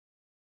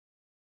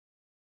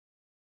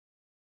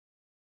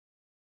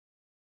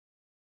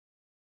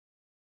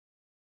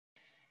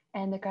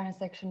and the current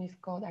section is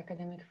called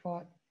Academic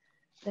Thought.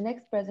 The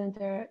next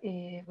presenter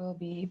will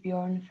be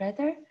Björn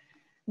Freter.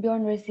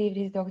 Björn received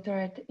his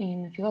doctorate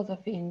in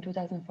philosophy in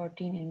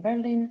 2014 in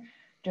Berlin,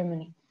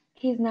 Germany.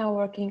 He is now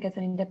working as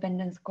an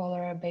independent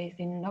scholar based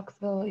in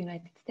Knoxville,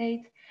 United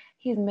States.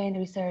 His main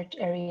research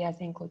areas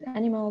include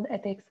animal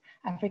ethics,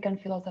 African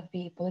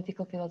philosophy,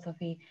 political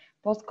philosophy,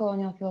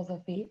 post-colonial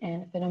philosophy,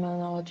 and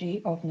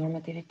phenomenology of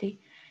normativity.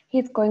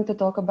 He's going to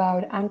talk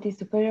about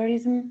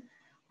anti-superiorism,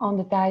 on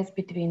the ties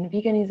between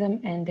veganism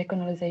and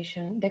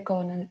decolonization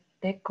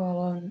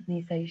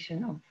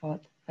of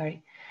thought.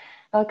 Sorry.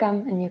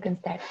 Welcome, and you can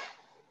start.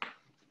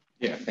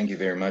 Yeah, thank you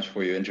very much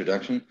for your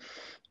introduction.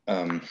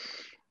 I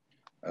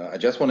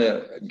just want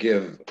to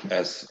give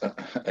as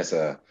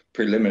a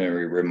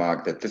preliminary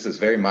remark that this is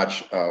very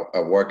much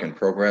a work in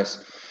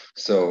progress.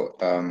 So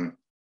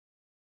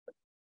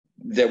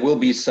there will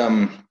be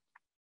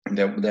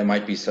there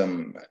might be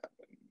some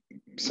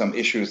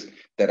issues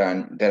that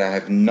I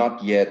have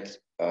not yet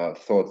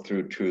thought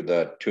through to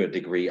a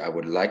degree I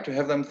would like to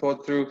have them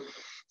thought through.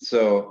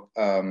 So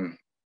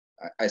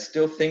I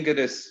still think it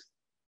is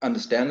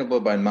understandable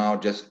by now,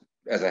 just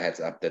as a heads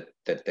up, that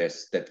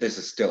this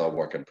is still a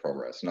work in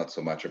progress, not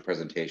so much a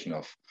presentation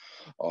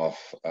of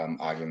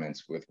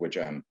arguments with which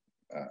I'm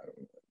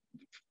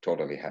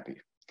totally happy.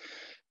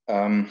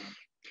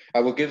 I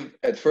will give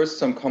at first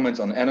some comments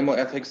on animal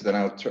ethics, then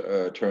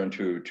I'll turn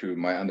to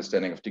my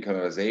understanding of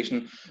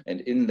decolonization.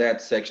 And in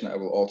that section, I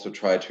will also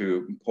try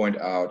to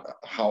point out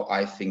how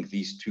I think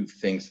these two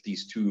things,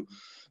 these two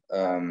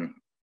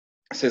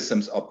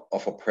systems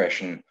of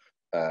oppression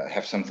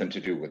have something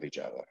to do with each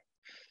other.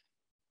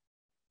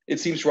 It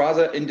seems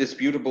rather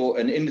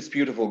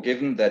indisputable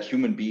given that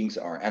human beings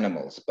are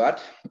animals,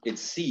 but it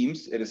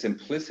seems it is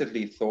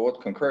implicitly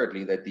thought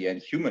concurrently that the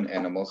human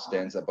animal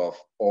stands above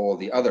all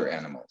the other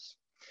animals.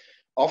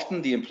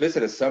 Often the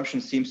implicit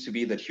assumption seems to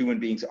be that human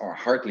beings are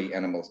hardly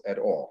animals at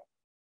all.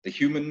 The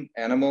human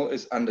animal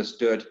is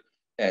understood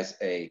as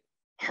a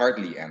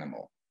hardly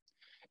animal.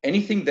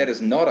 Anything that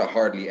is not a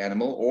hardly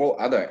animal, all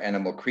other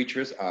animal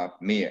creatures are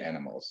mere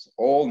animals.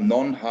 All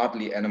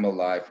non-hardly animal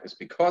life is,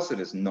 because it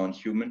is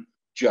non-human,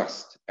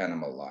 just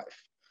animal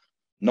life.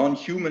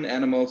 Non-human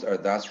animals are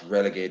thus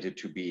relegated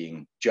to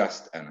being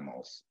just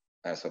animals,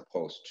 as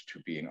opposed to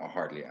being a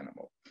hardly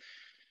animal.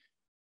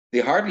 The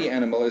hardly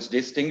animal is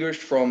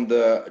distinguished from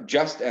the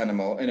just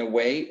animal in a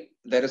way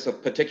that is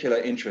of particular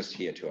interest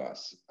here to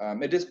us.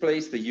 It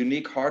displays the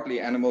unique hardly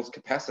animal's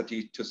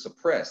capacity to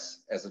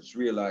suppress, as it's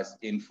realized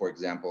in, for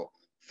example,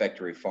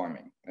 factory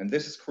farming. And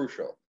this is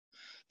crucial.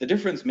 The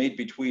difference made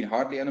between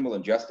hardly animal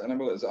and just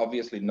animal is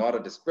obviously not a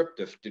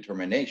descriptive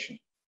determination.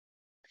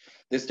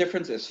 This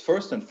difference is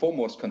first and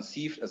foremost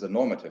conceived as a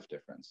normative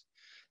difference.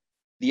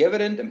 The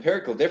evident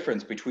empirical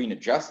difference between a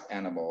just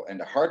animal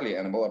and a hardly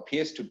animal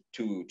appears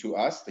to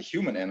us, the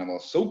human animal,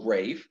 so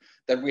grave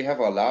that we have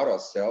allowed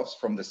ourselves,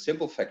 from the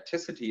simple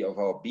facticity of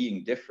our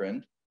being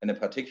different, and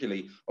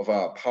particularly of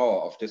our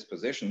power of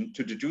disposition,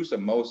 to deduce a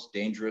most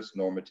dangerous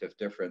normative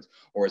difference,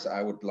 or as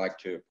I would like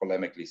to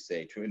polemically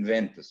say, to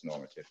invent this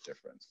normative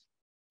difference.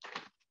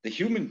 The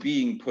human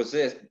being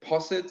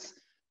posits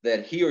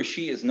that he or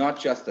she is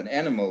not just an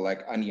animal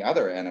like any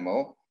other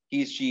animal.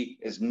 She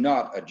is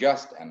not a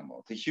just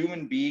animal. The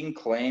human being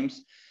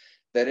claims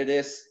that it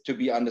is to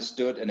be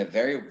understood in a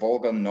very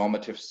vulgar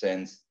normative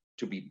sense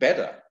to be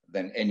better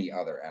than any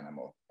other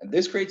animal. And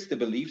this creates the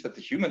belief that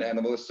the human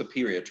animal is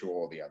superior to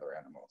all the other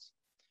animals.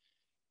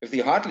 If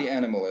the hardly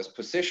animal is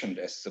positioned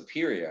as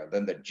superior,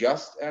 then the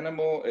just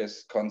animal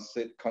is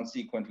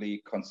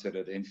consequently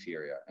considered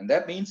inferior. And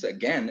that means,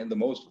 again, in the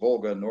most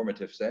vulgar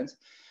normative sense,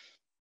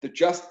 the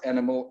just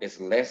animal is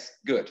less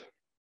good.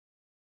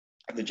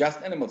 The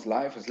just animal's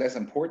life is less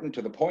important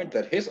to the point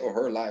that his or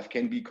her life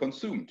can be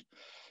consumed.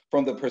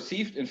 From the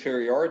perceived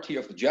inferiority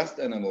of the just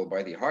animal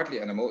by the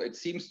hardly animal, it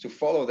seems to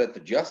follow that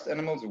the just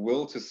animal's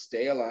will to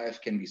stay alive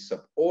can be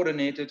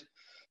subordinated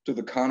to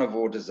the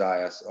carnivore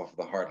desires of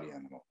the hardly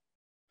animal.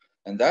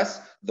 And thus,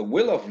 the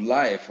will of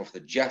life of the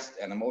just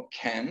animal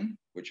can,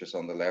 which is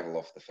on the level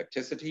of the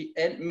facticity,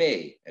 and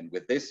may, and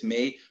with this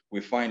may,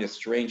 we find a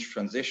strange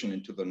transition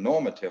into the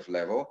normative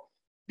level,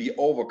 be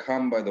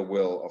overcome by the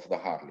will of the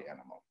hardly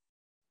animal.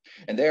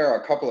 And there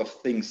are a couple of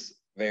things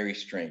very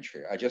strange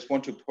here. I just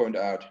want to point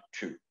out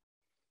two.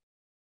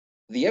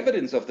 The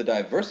evidence of the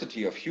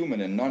diversity of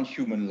human and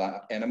non-human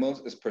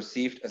animals is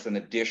perceived as an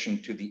addition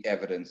to the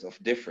evidence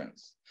of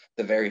difference,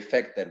 the very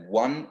fact that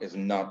one is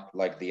not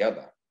like the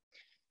other.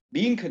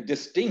 Being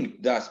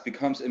distinct thus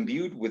becomes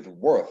imbued with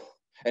worth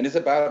and is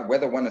about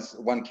whether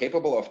one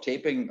capable of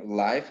taking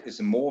life is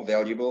more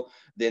valuable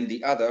than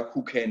the other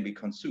who can be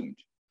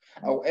consumed.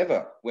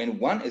 However, when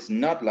one is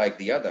not like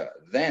the other,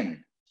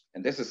 then,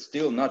 and this is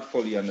still not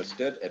fully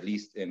understood, at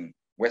least in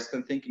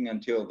Western thinking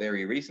until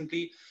very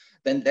recently,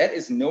 then that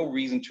is no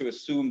reason to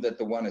assume that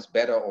the one is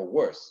better or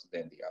worse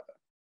than the other.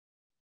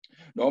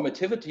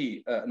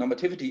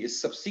 Normativity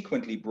is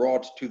subsequently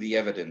brought to the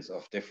evidence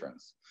of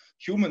difference.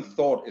 Human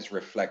thought is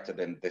reflected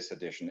in this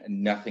addition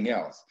and nothing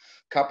else,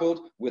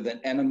 coupled with an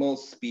animal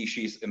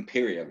species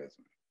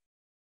imperialism.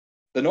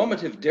 The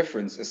normative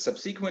difference is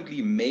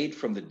subsequently made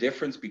from the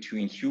difference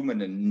between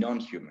human and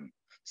non-human.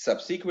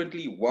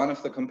 Subsequently, one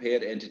of the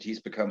compared entities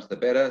becomes the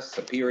better,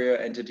 superior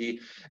entity,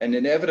 and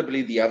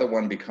inevitably the other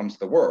one becomes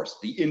the worse,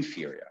 the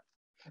inferior.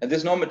 And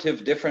this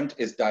normative difference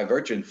is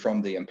divergent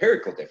from the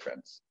empirical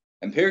difference.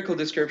 Empirical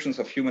descriptions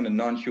of human and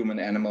non-human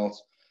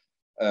animals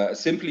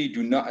simply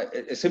do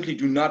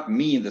not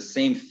mean the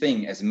same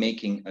thing as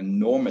making a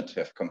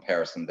normative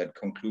comparison that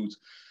concludes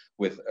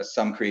with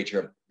some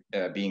creature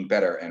being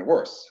better and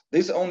worse.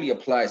 This only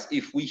applies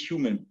if we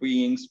human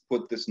beings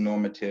put this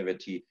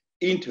normativity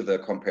into the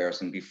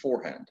comparison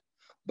beforehand.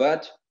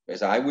 But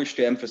as I wish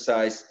to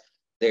emphasize,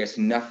 there's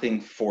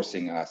nothing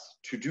forcing us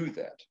to do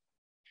that.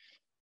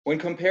 When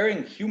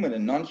comparing human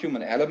and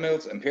non-human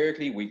animals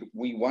empirically,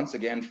 we once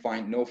again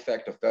find no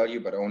fact of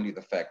value, but only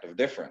the fact of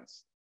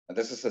difference. And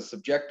this is a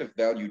subjective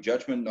value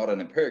judgment, not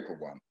an empirical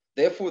one.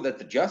 Therefore, that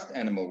the just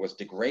animal was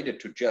degraded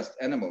to just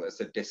animal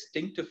is a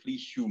distinctively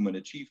human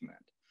achievement.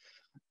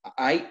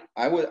 I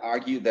would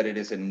argue that it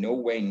is in no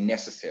way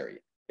necessary.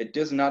 It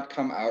does not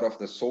come out of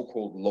the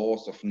so-called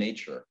laws of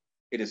nature.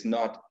 It is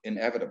not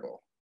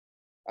inevitable.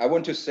 I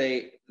want to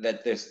say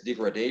that this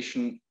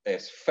degradation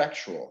is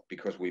factual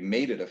because we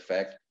made it a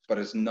fact, but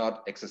it's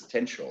not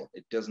existential.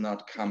 It does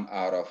not come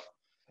out of,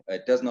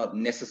 it does not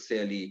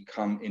necessarily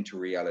come into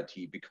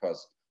reality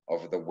because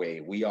of the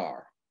way we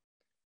are.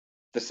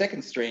 The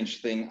second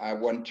strange thing I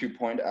want to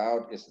point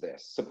out is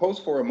this. Suppose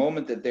for a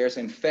moment that there's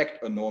in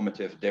fact a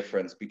normative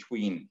difference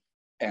between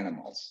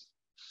animals.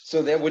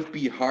 So there would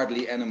be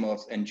hardly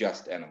animals and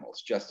just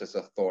animals, just as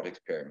a thought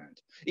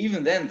experiment.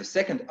 Even then, the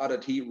second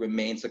oddity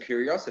remains a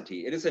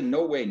curiosity. It is in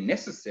no way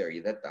necessary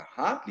that the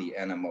hardly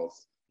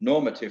animals'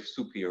 normative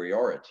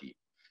superiority,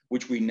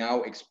 which we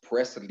now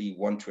expressly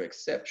want to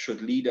accept,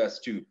 should lead us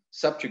to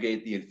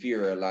subjugate the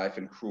inferior life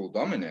in cruel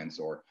dominance,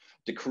 or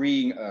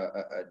decreeing a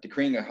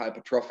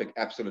hypertrophic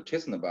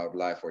absolutism about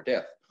life or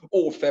death,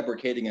 or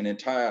fabricating an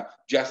entire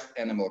just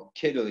animal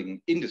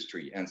killing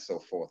industry, and so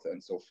forth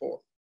and so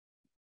forth.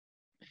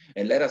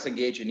 And let us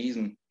engage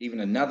in even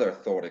another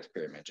thought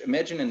experiment.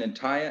 Imagine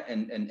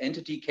an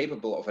entity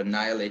capable of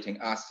annihilating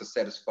us to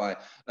satisfy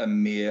a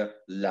mere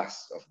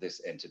lust of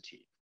this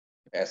entity,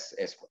 as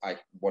I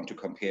want to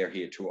compare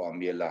here to our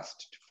mere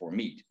lust for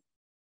meat.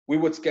 We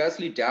would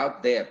scarcely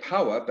doubt their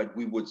power, but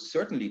we would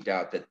certainly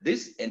doubt that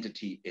this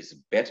entity is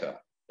better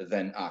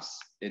than us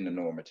in a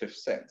normative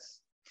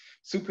sense.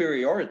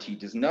 Superiority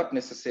does not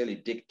necessarily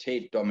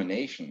dictate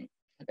domination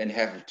and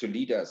have to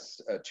lead us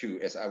to,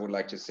 as I would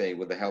like to say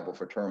with the help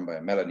of a term by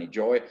Melanie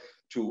Joy,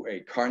 to a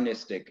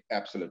carnistic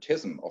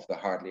absolutism of the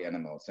hardly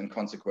animals and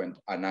consequent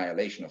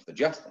annihilation of the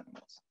just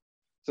animals.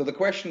 So the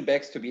question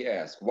begs to be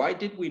asked, why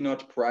did we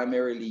not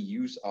primarily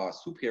use our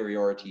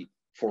superiority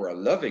for a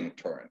loving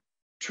turn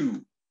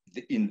to,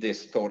 in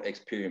this thought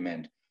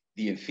experiment,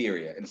 the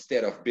inferior,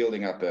 instead of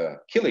building up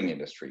a killing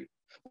industry?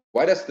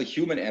 Why does the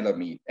human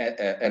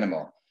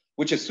animal,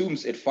 which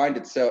assumes it finds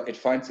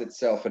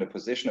itself in a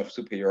position of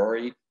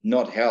superiority,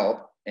 not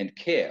help and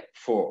care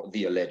for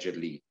the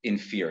allegedly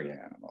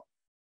inferior animal?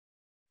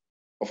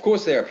 Of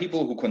course, there are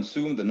people who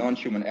consume the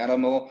non-human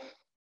animal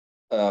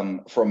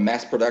from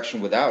mass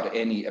production without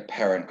any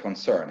apparent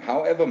concern.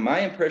 However,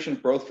 my impression,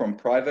 both from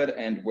private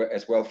and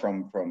as well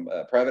from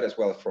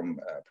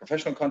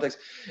professional context,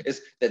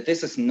 is that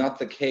this is not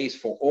the case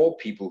for all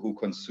people who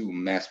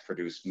consume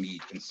mass-produced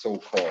meat in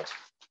so-called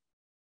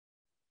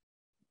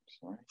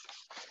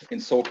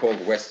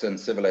Western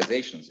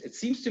civilizations. It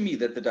seems to me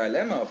that the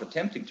dilemma of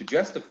attempting to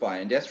justify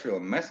industrial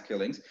mass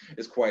killings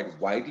is quite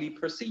widely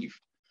perceived.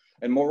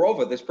 And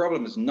moreover, this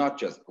problem is not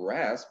just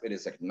grasped, it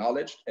is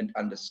acknowledged and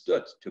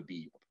understood to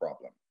be a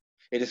problem.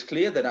 It is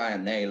clear that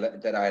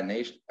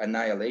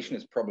annihilation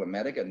is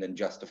problematic and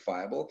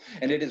unjustifiable,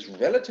 and it is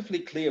relatively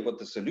clear what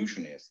the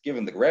solution is,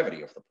 given the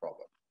gravity of the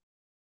problem.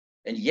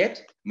 And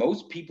yet,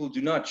 most people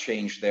do not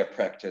change their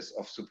practice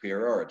of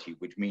superiority,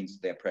 which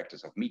means their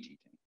practice of meat eating.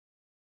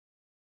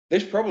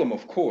 This problem,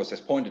 of course,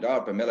 as pointed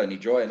out by Melanie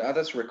Joy and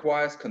others,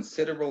 requires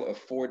considerable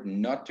effort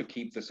not to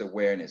keep this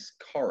awareness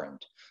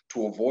current,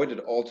 to avoid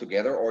it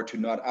altogether, or to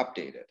not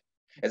update it.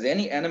 As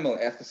any animal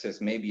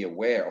ethicist may be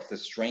aware of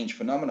this strange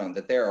phenomenon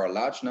that there are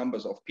large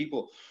numbers of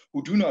people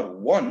who do not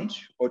want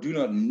or do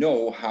not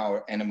know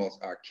how animals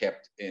are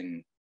kept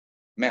in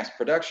mass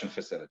production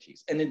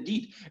facilities. And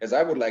indeed, as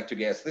I would like to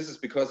guess, this is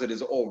because it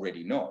is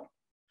already known.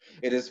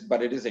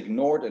 But it is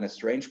ignored in a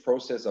strange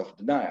process of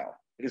denial.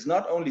 It is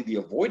not only the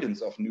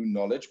avoidance of new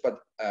knowledge, but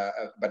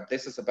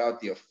this is about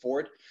the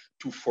effort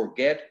to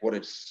forget what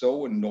is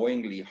so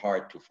annoyingly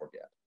hard to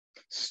forget.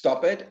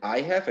 Stop it. I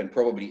have, and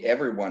probably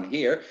everyone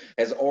here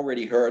has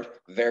already heard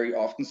very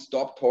often,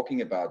 stop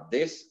talking about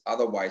this,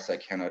 otherwise I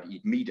cannot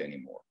eat meat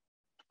anymore.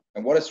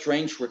 And what a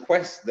strange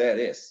request that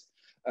is.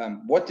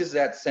 What does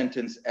that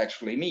sentence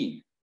actually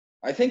mean?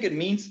 I think it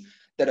means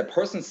that a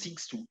person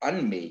seeks to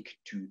unmake,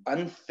 to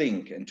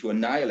unthink, and to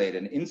annihilate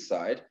an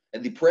insight,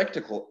 and the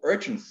practical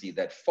urgency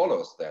that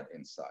follows that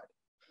insight.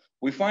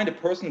 We find a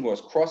person who has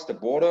crossed a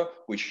border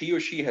which he or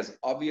she has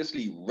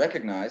obviously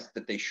recognized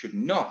that they should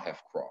not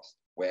have crossed.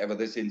 wherever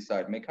this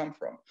insight may come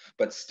from,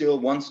 but still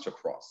wants to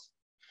cross.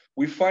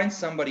 We find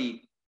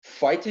somebody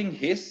fighting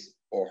his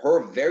or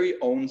her very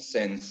own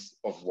sense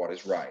of what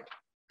is right.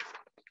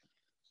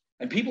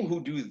 And people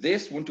who do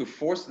this want to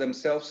force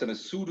themselves in a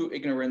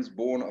pseudo-ignorance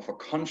born of a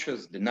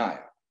conscious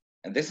denial.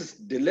 And this is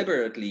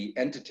deliberately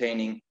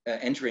entering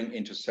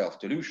into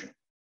self-delusion.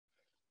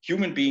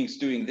 Human beings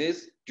doing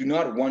this do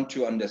not want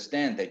to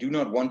understand, they do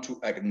not want to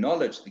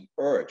acknowledge the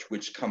urge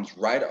which comes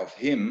right of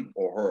him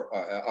or her,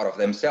 out of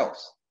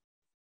themselves.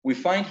 We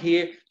find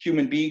here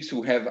human beings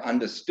who have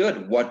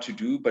understood what to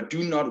do, but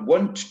do not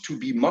want to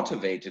be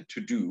motivated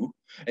to do,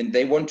 and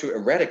they want to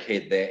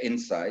eradicate their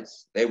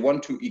insights, they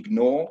want to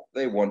ignore,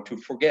 they want to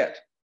forget.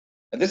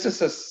 And this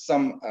is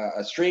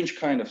a strange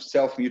kind of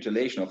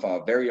self-mutilation of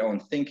our very own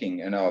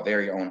thinking and our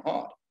very own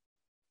heart.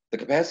 The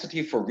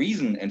capacity for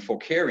reason and for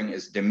caring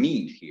is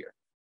demeaned here.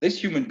 This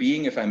human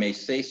being, if I may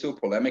say so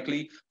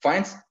polemically,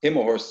 finds him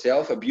or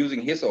herself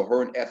abusing his or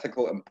her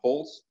ethical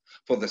impulse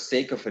for the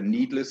sake of a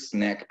needless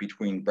snack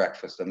between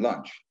breakfast and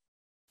lunch.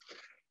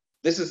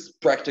 This is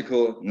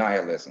practical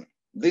nihilism.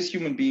 This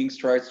human being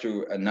tries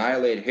to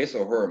annihilate his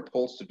or her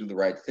impulse to do the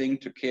right thing,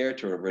 to care,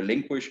 to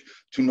relinquish,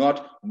 to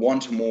not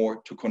want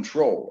more, to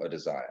control a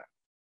desire.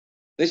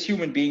 This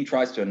human being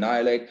tries to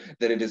annihilate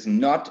that it is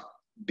not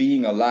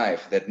being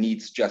alive that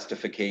needs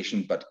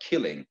justification, but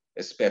killing,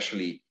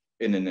 especially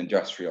in an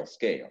industrial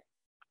scale.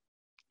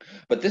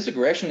 But this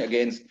aggression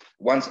against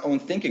one's own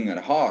thinking and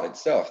heart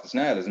itself, this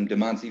nihilism,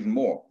 demands even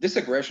more. This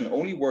aggression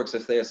only works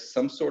if there's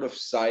some sort of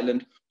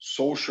silent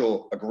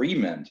social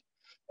agreement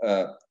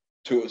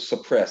to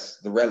suppress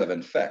the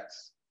relevant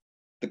facts.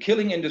 The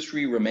killing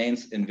industry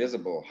remains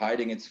invisible,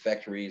 hiding its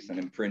factories and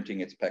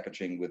imprinting its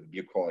packaging with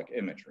bucolic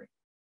imagery.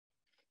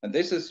 And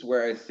this is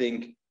where I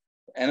think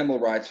animal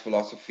rights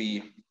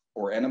philosophy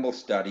or animal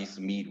studies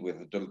meet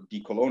with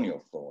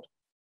decolonial thought.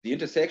 The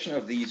intersection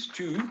of these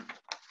two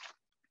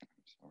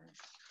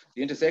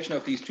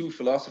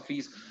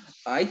philosophies,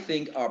 I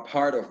think, are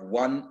part of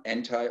one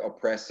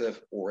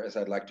anti-oppressive, or as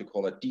I'd like to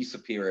call it,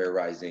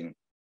 desuperiorizing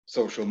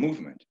social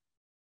movement.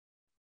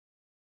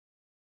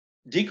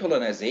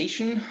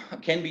 Decolonization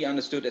can be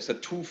understood as a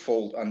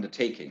twofold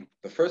undertaking.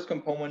 The first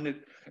component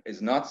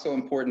is not so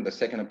important. The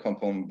second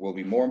component will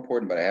be more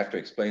important, but I have to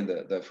explain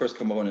the first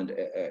component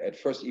at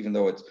first, even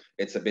though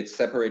it's a bit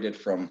separated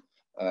from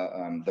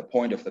the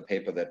point of the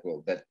paper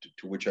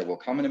to which I will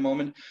come in a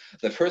moment.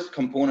 The first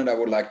component I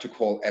would like to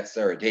call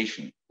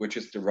adseridation, which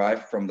is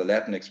derived from the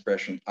Latin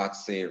expression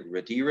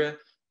adseridere,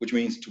 which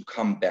means to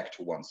come back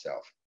to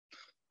oneself.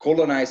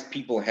 Colonized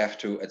people have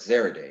to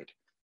adseridate.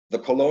 The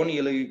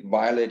colonially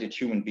violated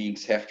human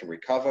beings have to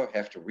recover,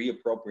 have to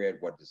reappropriate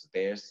what is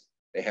theirs.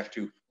 They have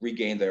to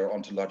regain their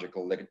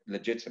ontological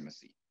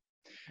legitimacy.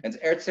 And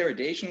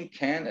adseridation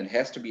can and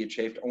has to be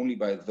achieved only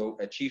by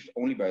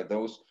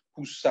those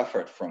who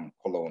suffered from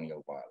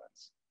colonial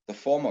violence. The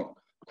former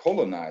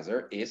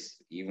colonizer is,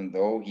 even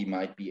though he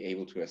might be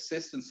able to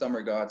assist in some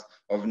regards,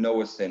 of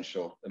no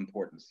essential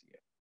importance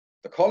here.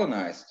 The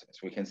colonized,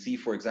 as we can see,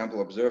 for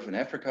example, observed in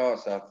Africa or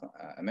South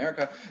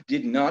America,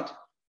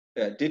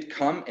 did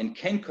come and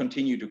can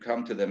continue to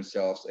come to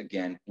themselves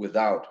again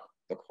without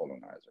the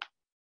colonizer.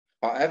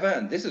 However,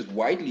 and this is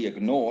widely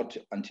ignored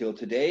until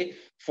today,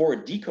 for a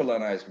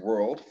decolonized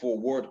world,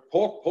 for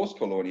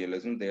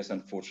post-colonialism, there's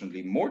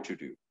unfortunately more to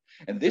do.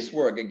 And this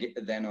work,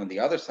 then on the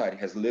other side,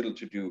 has little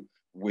to do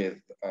with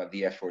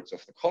the efforts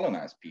of the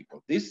colonized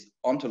people. This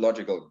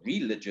ontological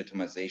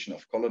re-legitimization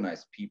of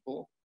colonized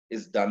people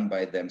is done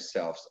by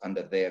themselves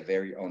under their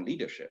very own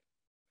leadership.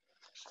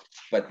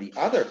 But the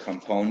other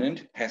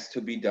component has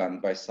to be done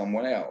by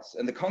someone else.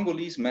 In the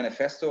Congolese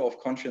Manifesto of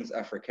Conscience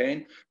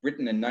Africaine,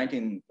 written in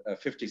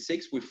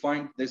 1956, we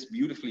find this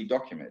beautifully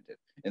documented.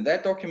 In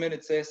that document,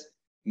 it says,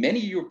 many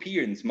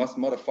Europeans must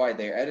modify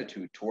their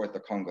attitude toward the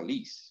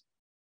Congolese.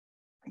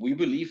 We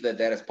believe that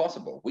that is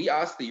possible. We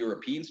ask the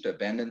Europeans to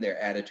abandon their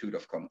attitude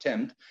of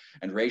contempt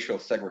and racial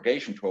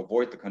segregation to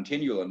avoid the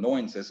continual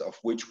annoyances of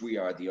which we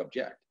are the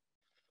object.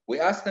 We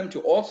ask them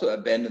to also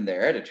abandon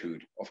their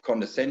attitude of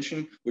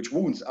condescension, which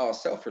wounds our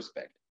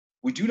self-respect.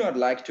 We do not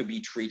like to be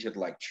treated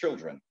like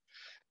children.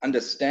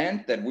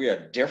 Understand that we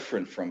are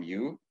different from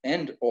you,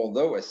 and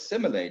although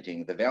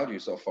assimilating the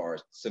values of our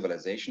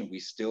civilization, we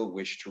still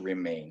wish to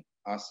remain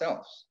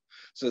ourselves.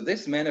 So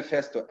this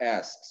manifesto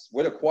asks,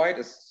 with a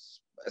quite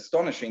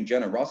astonishing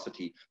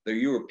generosity, the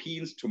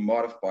Europeans to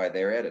modify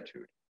their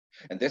attitude.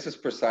 And this is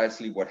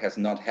precisely what has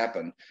not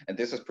happened. And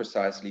this is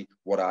precisely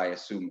what I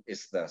assume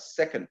is the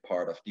second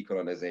part of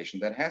decolonization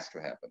that has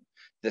to happen.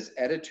 This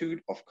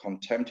attitude of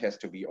contempt has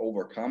to be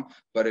overcome,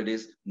 but it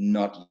is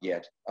not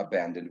yet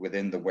abandoned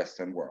within the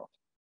Western world.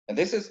 And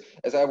this is,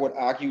 as I would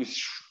argue,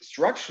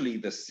 structurally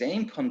the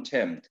same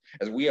contempt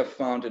as we have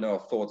found in our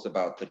thoughts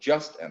about the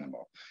just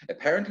animal.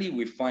 Apparently,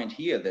 we find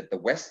here that the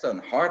Western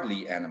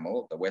hardly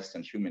animal, the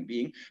Western human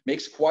being,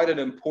 makes quite an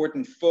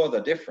important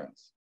further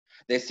difference.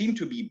 There seem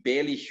to be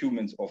barely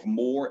humans of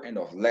more and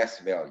of less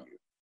value,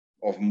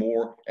 of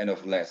more and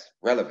of less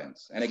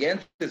relevance. And again,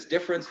 this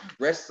difference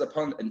rests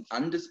upon an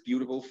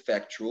undisputable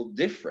factual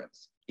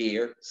difference.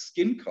 hair,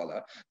 skin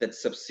color that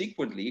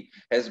subsequently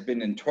has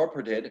been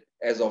interpreted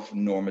as of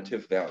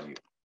normative value.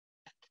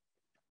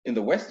 In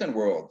the Western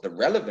world, the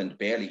relevant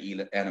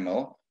barely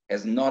animal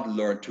has not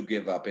learned to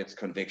give up its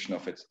conviction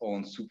of its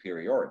own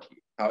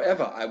superiority.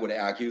 However, I would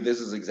argue this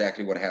is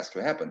exactly what has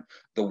to happen.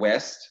 The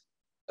West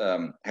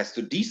has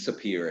to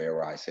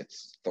desuperiorize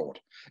its thought.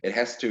 It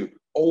has to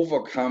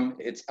overcome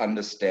its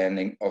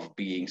understanding of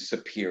being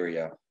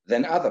superior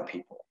than other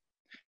people.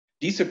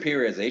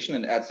 Desuperiorization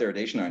and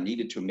aggressor are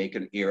needed to make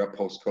an era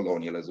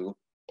post-colonialism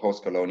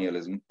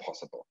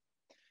possible.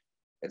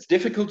 It's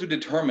difficult to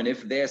determine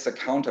if there's a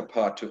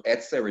counterpart to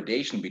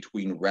aggressor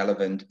between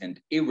relevant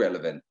and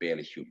irrelevant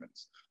barely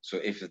humans. So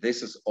if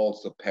this is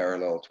also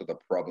parallel to the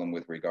problem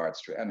with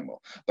regards to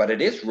animal. But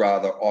it is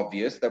rather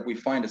obvious that we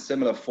find a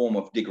similar form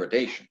of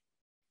degradation.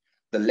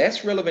 The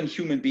less relevant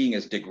human being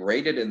is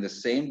degraded in the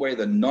same way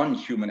the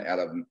non-human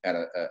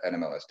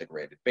animal is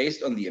degraded,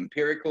 based on the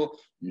empirical,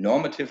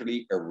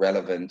 normatively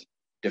irrelevant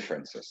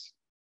differences.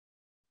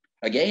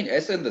 Again,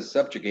 as in the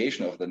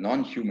subjugation of the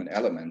non-human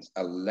elements,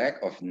 a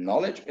lack of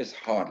knowledge is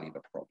hardly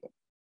the problem.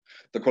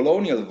 The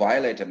colonial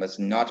violator must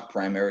not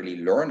primarily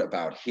learn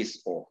about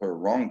his or her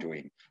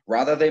wrongdoing.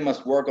 Rather, they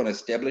must work on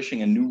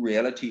establishing a new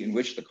reality in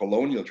which the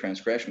colonial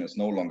transgression is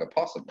no longer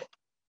possible.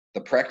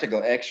 The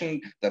practical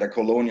action that a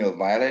colonial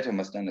violator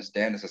must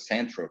understand as a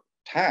central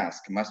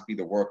task must be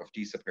the work of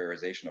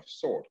desuperiorirization of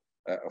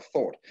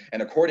thought.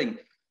 And according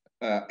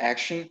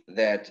action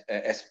that,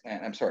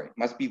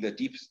 must be the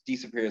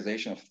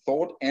desuperiorirization of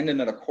thought and an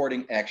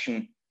according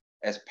action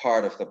as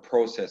part of the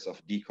process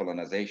of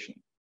decolonization.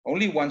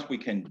 Only once we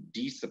can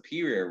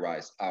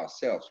desuperiorize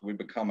ourselves, we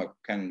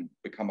can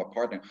become a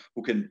partner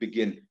who can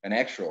begin an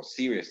actual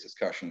serious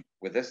discussion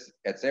with this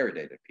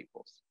aggressor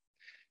peoples.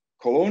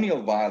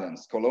 Colonial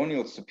violence,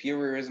 colonial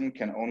superiorism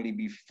can only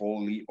be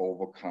fully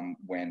overcome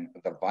when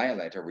the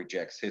violator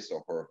rejects his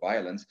or her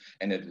violence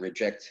and it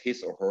rejects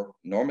his or her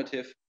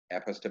normative,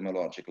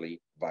 epistemologically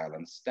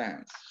violent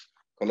stance.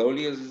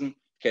 Colonialism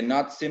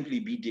cannot simply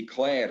be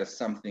declared as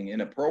something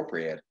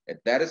inappropriate.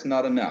 That is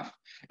not enough.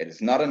 It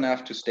is not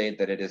enough to state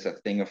that it is a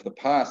thing of the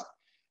past.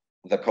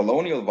 The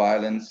colonial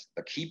violence,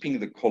 the keeping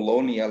the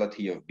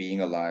coloniality of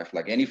being alive,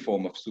 like any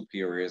form of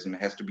superiorism,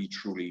 has to be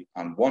truly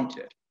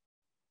unwanted.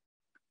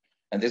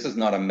 And this is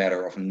not a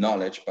matter of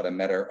knowledge, but a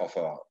matter of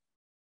a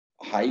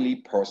highly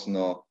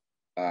personal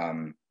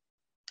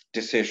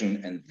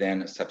decision and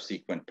then a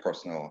subsequent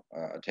personal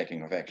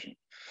taking of action.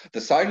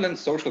 The silent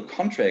social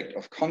contract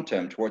of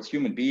contempt towards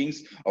human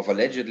beings of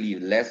allegedly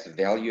less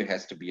value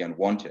has to be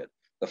unwanted.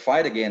 The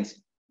fight against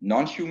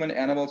non-human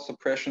animal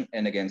suppression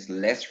and against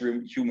less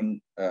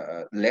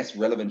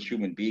relevant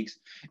human beings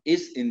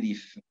is in the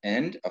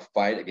end a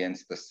fight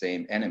against the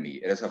same enemy.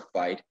 It is a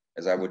fight,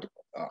 as I would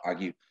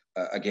argue,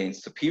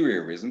 against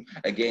superiorism,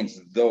 against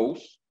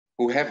those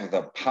who have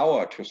the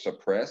power to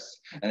suppress,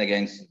 and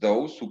against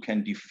those who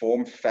can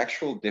deform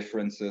factual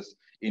differences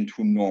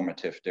into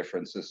normative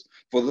differences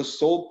for the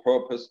sole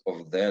purpose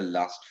of their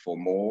lust for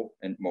more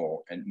and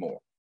more and more.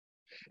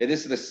 It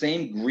is the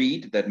same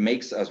greed that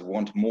makes us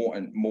want more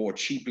and more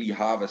cheaply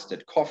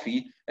harvested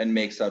coffee and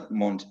makes us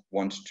want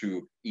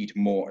to eat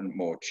more and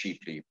more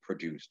cheaply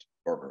produced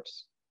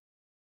burgers.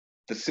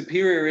 The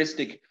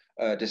superioristic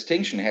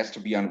distinction has to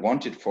be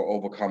unwanted for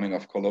overcoming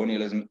of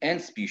colonialism and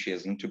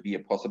speciesism to be a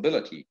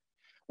possibility.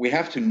 We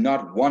have to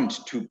not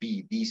want to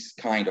be these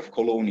kind of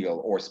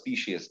colonial or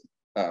species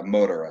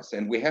murderers,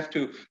 and we have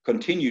to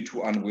continue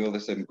to unwield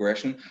this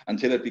aggression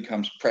until it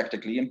becomes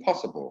practically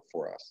impossible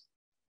for us.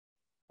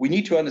 We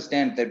need to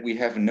understand that we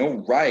have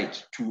no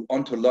right to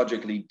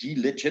ontologically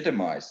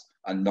delegitimize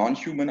a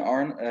non-human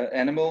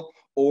animal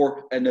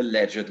or an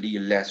allegedly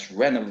less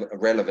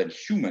relevant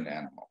human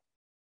animal.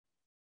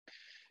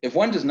 If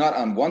one does not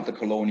unwant the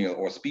colonial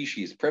or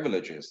species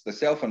privileges, the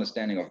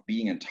self-understanding of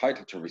being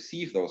entitled to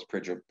receive those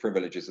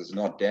privileges is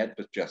not dead,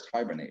 but just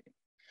hibernating.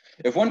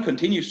 If one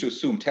continues to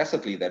assume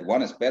tacitly that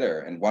one is better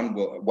and one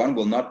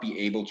will not be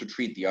able to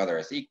treat the other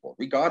as equal,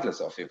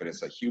 regardless of if it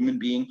is a human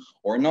being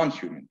or a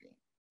non-human being.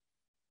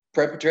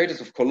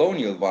 Perpetrators of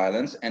colonial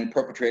violence and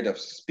perpetrators of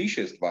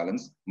speciesist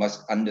violence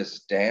must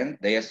understand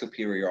their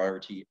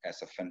superiority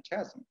as a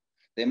phantasm.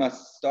 They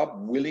must stop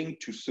willing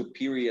to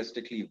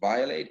superioristically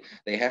violate.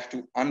 They have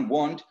to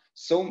unwant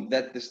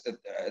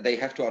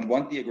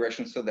the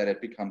aggression so that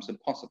it becomes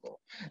impossible.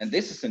 And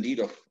this is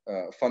indeed of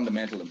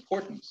fundamental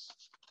importance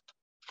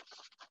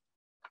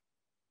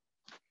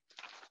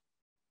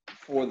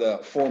for the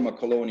former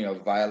colonial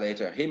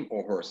violator, him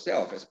or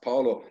herself. As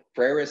Paulo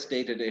Freire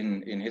stated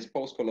in his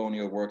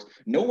post-colonial works,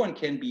 no one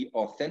can be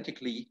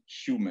authentically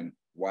human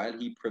while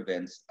he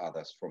prevents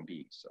others from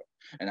being so.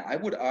 And I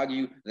would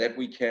argue that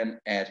we can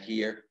add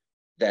here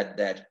that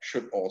that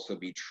should also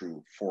be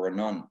true for a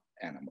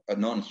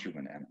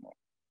non-human animal.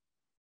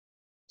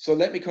 So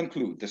let me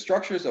conclude. The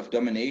structures of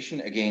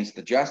domination against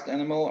the just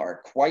animal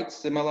are quite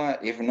similar,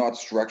 if not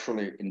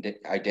structurally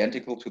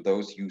identical, to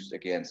those used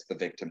against the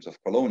victims of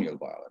colonial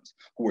violence,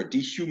 who were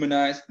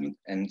dehumanized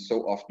and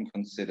so often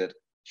considered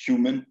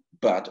human,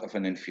 but of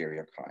an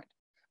inferior kind.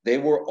 They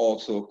were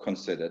also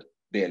considered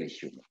barely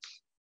humans.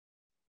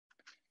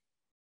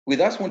 We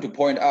thus want to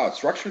point out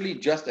structurally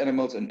just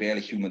animals and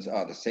barely humans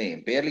are the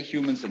same. Barely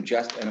humans and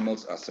just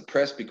animals are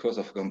suppressed because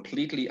of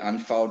completely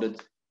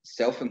unfounded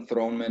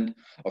self-enthronement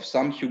of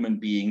some human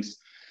beings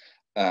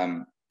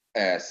who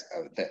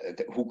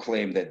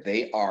claim that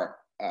they are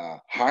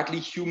hardly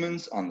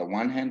humans on the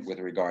one hand with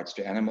regards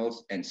to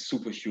animals and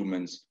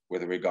superhumans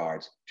with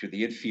regards to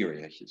the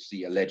inferior,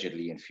 the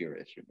allegedly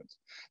inferior humans.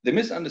 The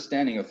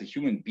misunderstanding of the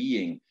human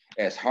being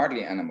as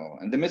hardly animal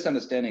and the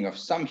misunderstanding of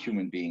some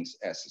human beings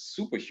as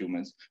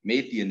superhumans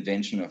made the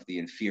invention of the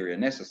inferior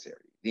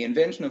necessary, the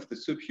invention of the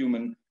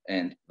subhuman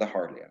and the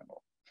hardly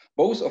animal.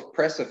 Both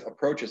oppressive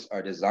approaches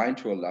are designed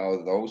to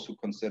allow those who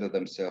consider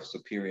themselves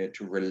superior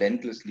to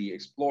relentlessly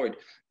exploit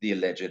the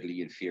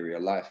allegedly inferior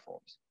life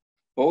forms.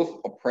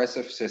 Both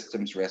oppressive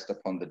systems rest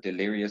upon the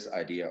delirious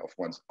idea of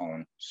one's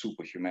own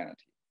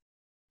superhumanity.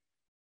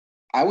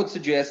 I would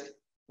suggest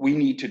we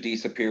need to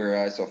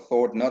desuperiorize our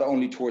thought not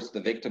only towards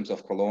the victims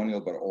of colonial,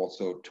 but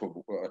also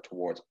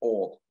towards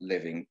all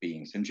living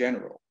beings in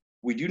general.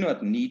 We do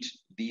not need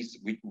these,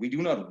 we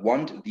do not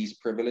want these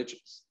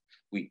privileges.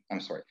 We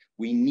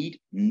need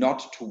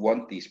not to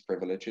want these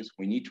privileges.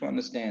 We need to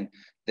understand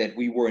that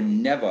we were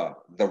never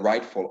the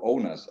rightful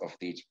owners of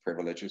these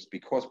privileges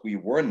because we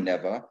were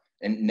never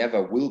and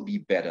never will be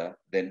better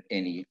than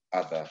any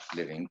other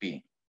living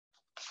being.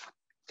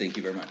 Thank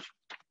you very much.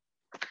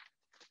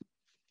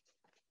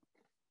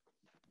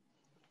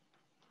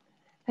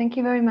 Thank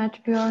you very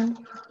much, Björn,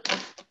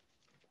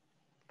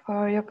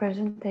 for your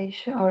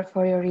presentation or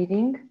for your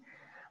reading.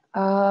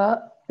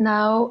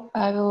 Now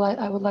I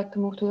would like to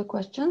move to the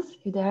questions,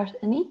 if there are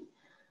any.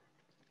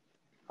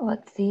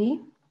 Let's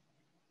see.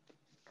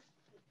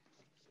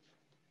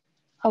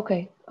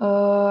 Okay,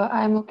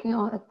 I'm looking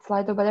at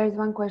Slido, but there is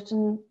one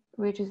question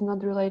which is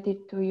not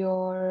related to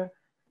your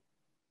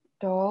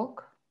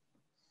talk.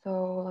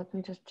 So let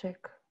me just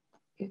check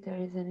if there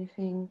is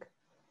anything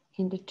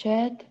in the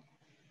chat.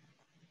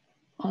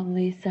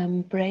 Only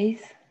some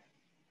praise.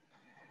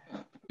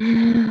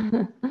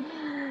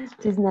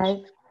 Which is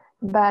nice.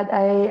 But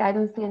I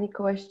don't see any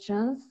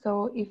questions.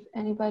 So if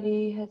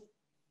nobody has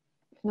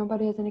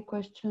any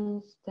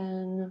questions,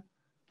 then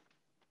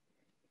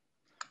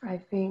I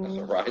think that's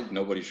all right.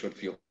 Nobody should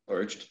feel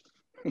urged.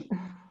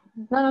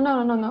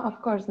 No,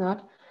 of course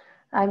not.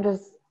 I'm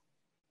just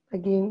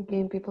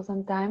giving people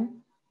some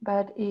time.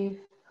 But if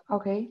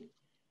okay.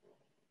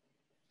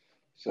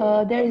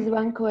 So there is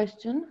one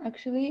question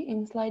actually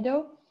in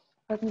Slido.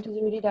 Let me just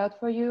read it out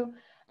for you.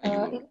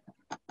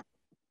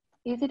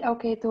 Is it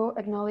okay to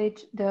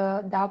acknowledge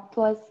the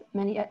doubtless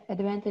many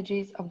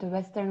advantages of the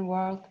Western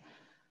world,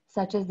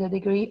 such as the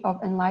degree of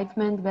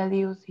enlightenment,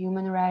 values,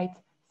 human rights,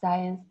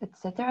 science,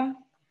 etc.?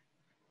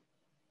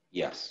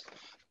 Yes.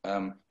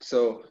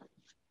 So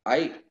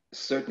I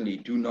certainly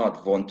do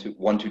not want to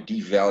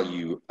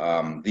devalue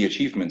the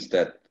achievements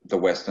that the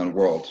Western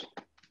world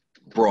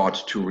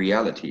brought to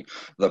reality.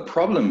 The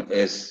problem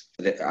is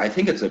that I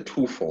think it's a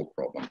twofold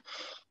problem.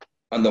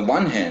 On the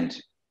one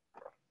hand,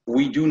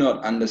 we do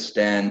not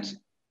understand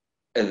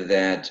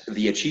that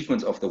the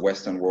achievements of the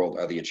Western world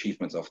are the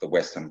achievements of the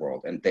Western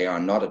world, and they are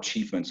not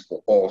achievements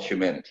for all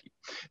humanity.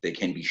 They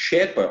can be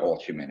shared by all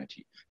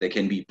humanity. They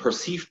can be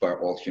perceived by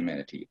all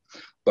humanity.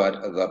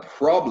 But the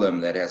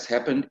problem that has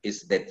happened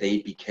is that they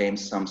became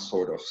some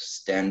sort of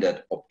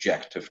standard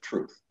objective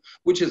truth,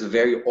 which is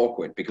very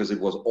awkward because it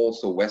was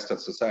also Western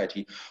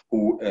society,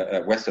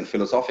 Western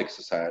philosophic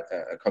society,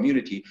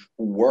 community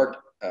who worked,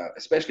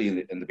 especially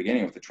in the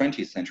beginning of the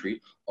 20th century,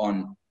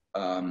 on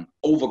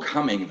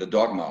overcoming the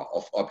dogma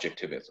of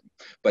objectivism.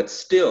 But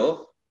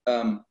still,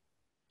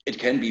 it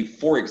can be,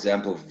 for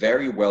example,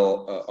 very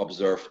well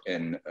observed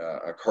in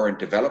current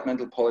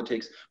developmental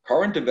politics.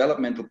 Current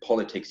developmental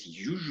politics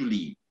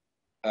usually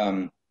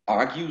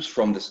argues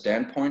from the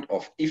standpoint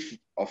of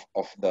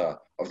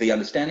the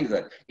understanding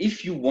that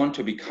if you want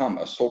to become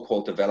a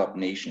so-called developed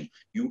nation,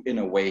 you in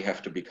a way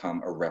have to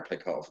become a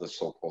replica of the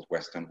so-called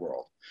Western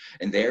world.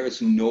 And there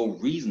is no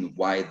reason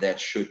why that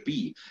should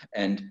be.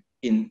 And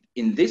in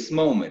this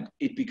moment,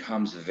 it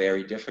becomes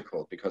very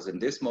difficult, because in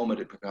this moment,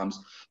 it becomes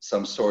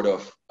some sort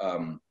of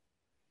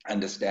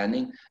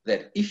understanding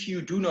that if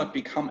you do not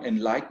become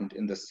enlightened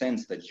in the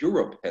sense that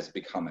Europe has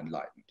become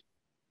enlightened,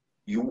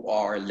 you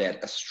are led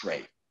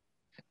astray.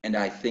 And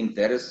I think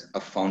that is a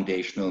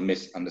foundational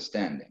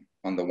misunderstanding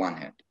on the one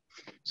hand.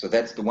 So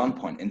that's the one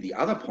point. And the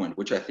other point,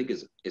 which I think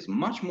is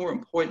much more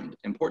important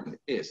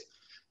is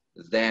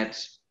that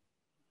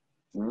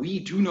we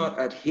do not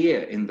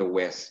adhere in the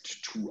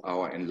West to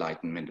our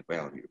Enlightenment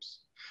values.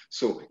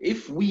 So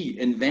if we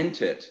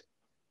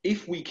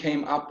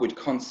came up with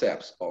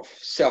concepts of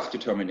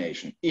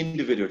self-determination,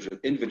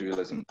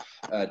 individualism,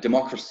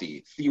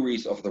 democracy,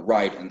 theories of the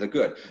right and the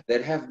good,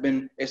 that have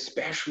been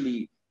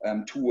especially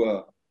to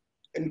a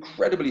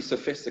incredibly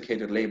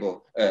sophisticated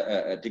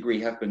degree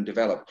have been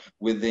developed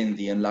within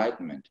the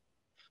Enlightenment,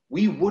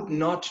 we would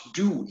not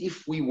do,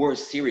 if we were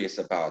serious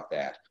about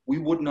that, we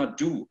would not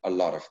do a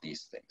lot of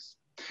these things.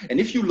 And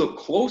if you look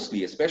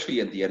closely,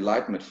 especially at the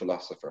Enlightenment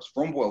philosophers,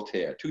 from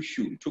Voltaire to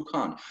Hume to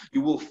Kant,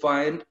 you will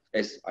find,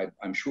 as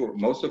I'm sure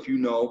most of you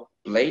know,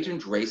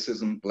 blatant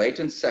racism,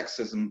 blatant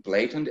sexism,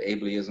 blatant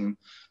ableism,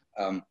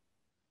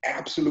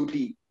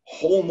 absolutely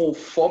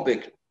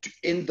homophobic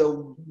in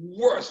the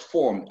worst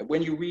form.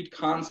 When you read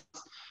Kant's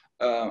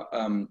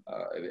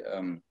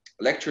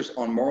lectures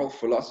on moral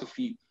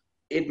philosophy,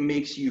 it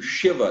makes you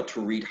shiver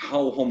to read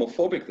how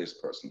homophobic this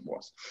person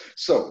was.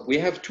 So we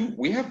have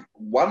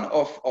one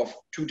of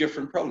two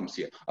different problems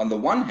here. On the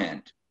one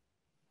hand,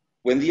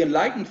 when the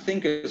enlightened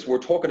thinkers were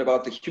talking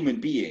about the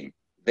human being,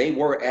 they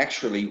were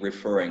actually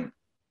referring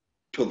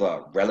to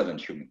the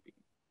relevant human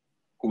being,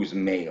 who's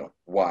male,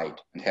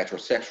 white, and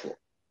heterosexual.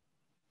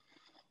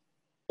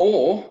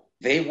 Or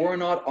they were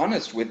not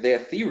honest with their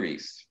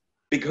theories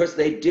because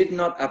they did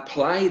not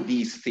apply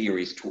these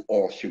theories to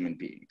all human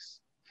beings.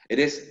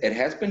 It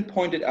has been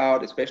pointed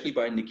out, especially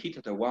by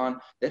Nikita Dhawan,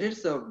 that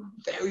it's a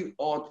very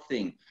odd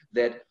thing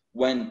that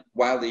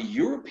while the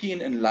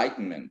European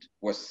Enlightenment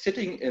was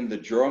sitting in the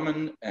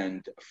German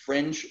and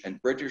French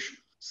and British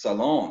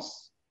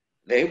salons,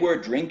 they were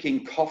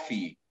drinking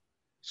coffee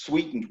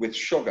sweetened with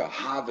sugar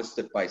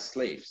harvested by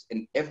slaves.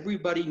 And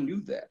everybody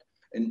knew that.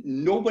 And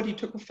nobody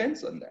took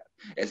offense on that.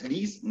 At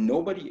least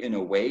nobody in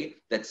a way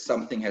that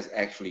something has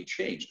actually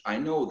changed. I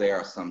know there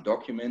are some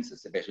documents,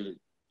 especially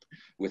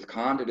with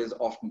Kant, it is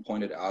often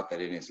pointed out that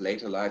in his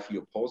later life he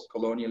opposed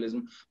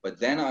colonialism, but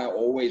then I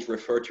always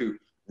refer to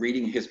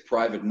reading his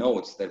private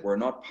notes that were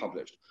not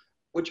published,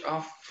 which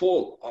are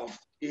full of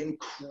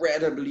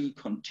incredibly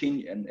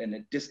and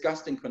a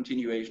disgusting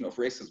continuation of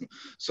racism.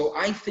 So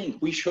I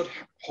think we should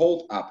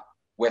hold up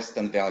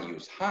Western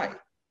values high.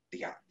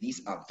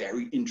 These are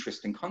very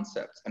interesting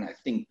concepts, and I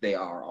think they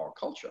are our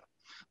culture.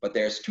 But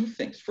there's two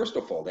things. First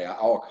of all, they are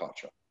our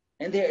culture,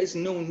 and there is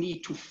no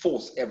need to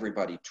force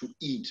everybody to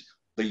eat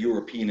the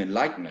European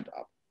Enlightenment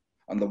up,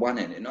 on the one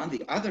hand. And on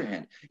the other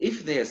hand,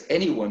 if there's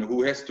anyone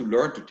who has to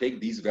learn to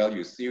take these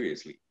values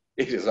seriously,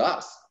 it is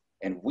us.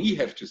 And we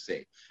have to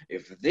say,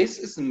 if this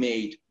is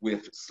made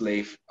with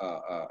slave,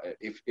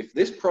 if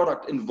this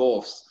product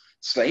involves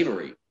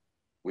slavery,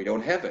 we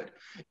don't have it.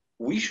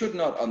 We should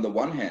not, on the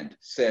one hand,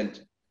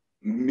 send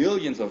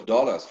millions of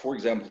dollars, for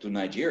example, to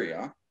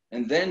Nigeria,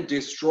 and then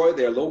destroy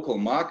their local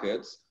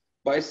markets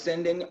by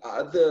sending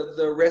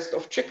the rest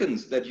of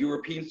chickens that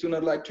Europeans do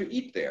not like to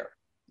eat there.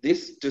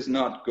 This does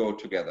not go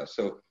together.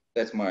 So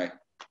that's my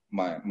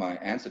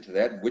answer to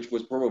that, which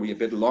was probably a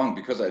bit long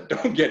because I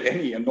don't get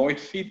any annoyed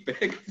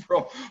feedback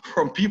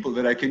from people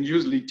that I can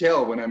usually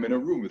tell when I'm in a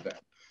room with them.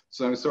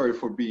 So I'm sorry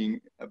for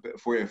being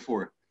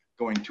for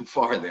going too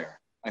far there.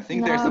 I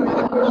think there's some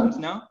other questions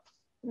now.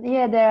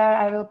 Yeah, there are.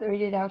 I will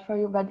read it out for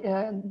you, but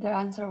the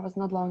answer was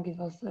not long. It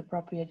was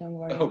appropriate, don't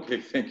worry.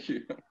 Okay, thank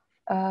you.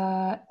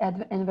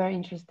 And very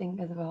interesting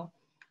as well.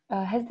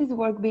 Has this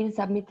work been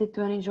submitted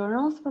to any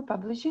journals for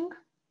publishing?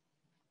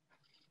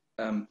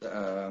 A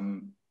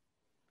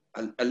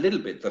little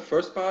bit. The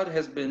first part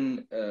has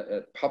been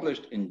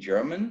published in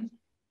German.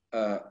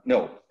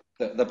 No,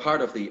 the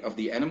part of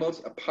the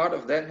animals, a part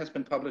of that has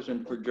been published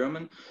in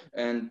German,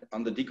 and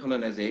on the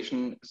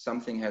decolonization,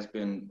 something has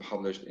been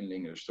published in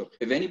English. So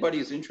if anybody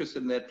is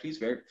interested in that, please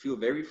feel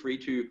very free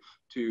to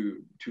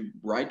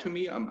write to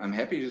me. I'm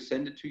happy to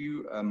send it to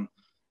you.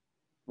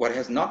 What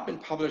has not been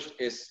published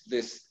is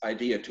this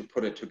idea to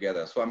put it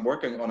together. So I'm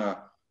working on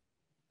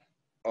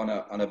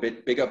a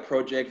bit bigger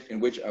project in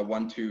which I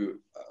want to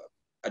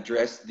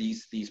address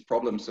these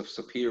problems of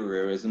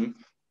superiorism,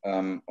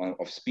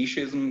 of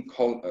speciesism,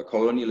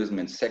 colonialism,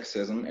 and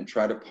sexism, and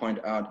try to point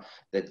out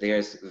that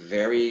there's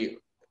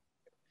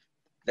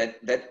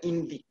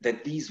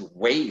that these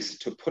ways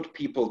to put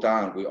people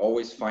down, we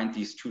always find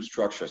these two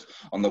structures.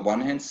 On the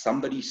one hand,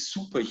 somebody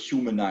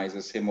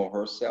superhumanizes him or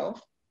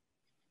herself,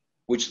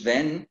 which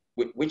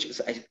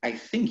is, I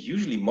think,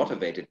 usually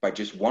motivated by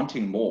just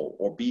wanting more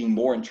or being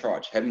more in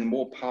charge, having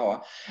more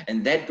power.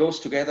 And that goes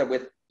together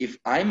with, if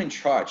I'm in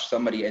charge,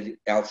 somebody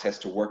else has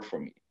to work for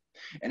me.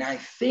 And I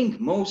think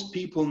most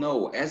people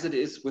know, as it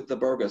is with the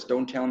burgers,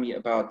 don't tell me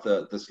about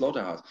the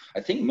slaughterhouse.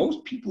 I think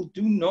most people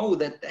do know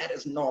that that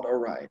is not all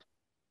right.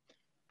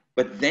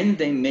 But then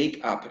they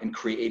make up and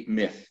create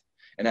myth.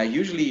 And I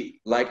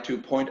usually like to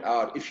point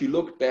out, if you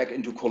look back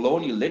into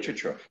colonial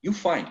literature, you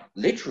find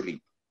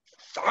literally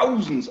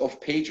thousands of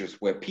pages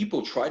where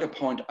people try to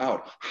point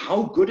out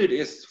how good it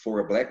is for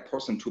a Black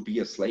person to be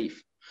a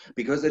slave,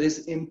 because it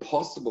is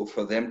impossible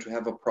for them to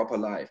have a proper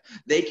life.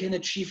 They can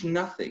achieve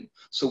nothing.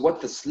 So what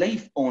the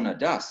slave owner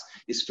does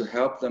is to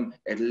help them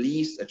at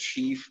least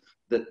achieve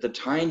the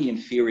tiny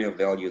inferior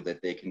value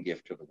that they can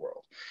give to the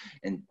world.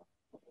 And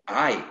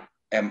I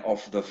am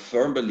of the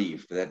firm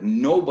belief that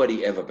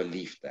nobody ever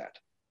believed that.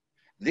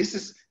 This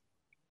is,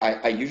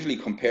 I usually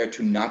compare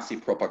to Nazi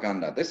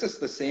propaganda. This is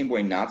the same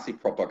way Nazi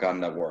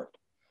propaganda worked.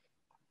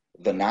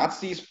 The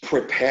Nazis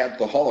prepared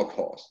the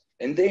Holocaust,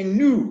 and they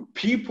knew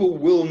people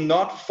will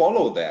not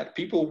follow that.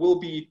 People will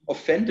be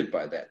offended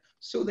by that.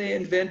 So they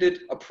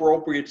invented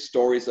appropriate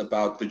stories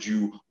about the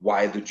Jew,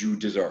 why the Jew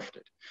deserved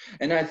it.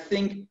 And I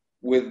think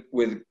with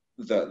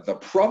the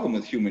problem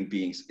with human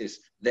beings is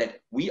that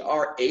we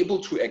are able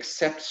to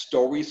accept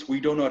stories we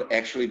do not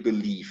actually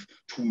believe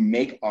to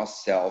make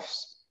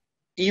ourselves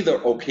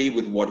either okay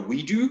with what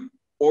we do,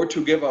 or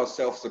to give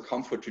ourselves the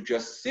comfort to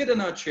just sit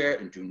in our chair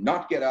and do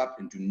not get up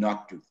and do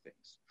not do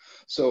things.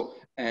 So,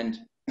 and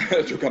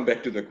to come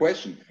back to the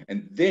question,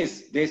 and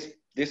this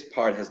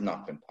part has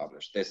not been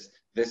published.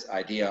 This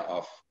idea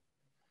of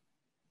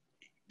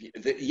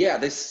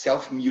this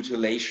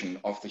self-mutilation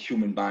of the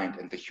human mind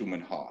and the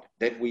human heart,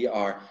 that we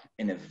are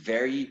in a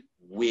very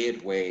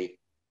weird way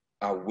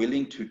are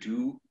willing to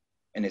do,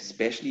 and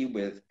especially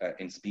with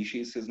in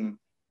speciesism,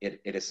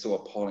 it is so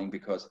appalling,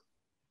 because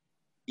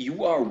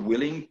you are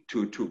willing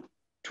to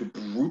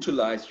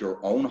brutalize your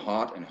own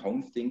heart and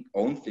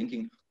own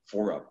thinking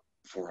for a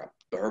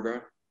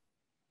burger.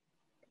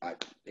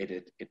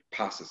 It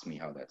passes me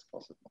how that's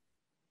possible.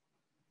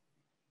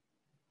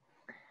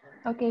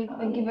 Okay,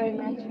 thank you very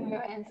much for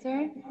your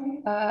answer.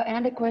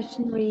 Another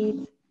question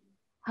reads,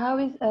 how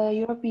is a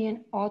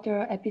European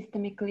author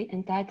epistemically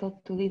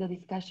entitled to lead a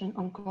discussion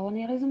on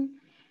colonialism?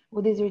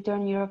 Would this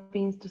return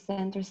Europeans to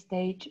center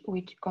stage,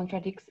 which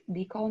contradicts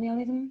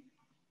decolonialism?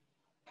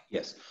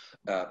 Yes,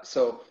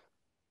 so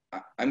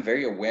I'm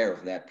very aware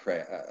of that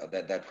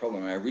that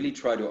problem. I really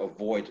try to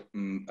avoid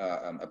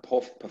a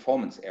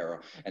performance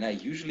error, and I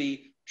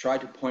usually try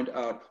to point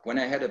out when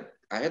I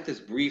had this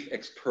brief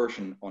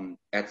excursion on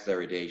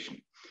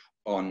adseridation,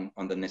 on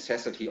the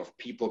necessity of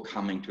people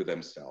coming to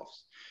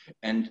themselves,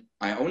 and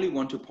I only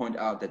want to point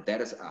out that that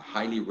is a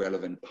highly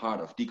relevant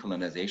part of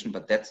decolonization,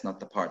 but that's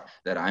not the part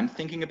that I'm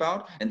thinking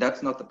about, and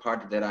that's not the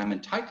part that I'm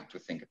entitled to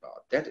think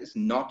about. That is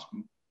not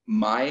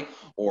my,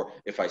 or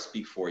if I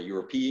speak for a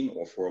European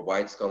or for a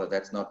white scholar,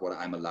 that's not what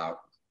I'm allowed,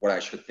 what I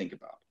should think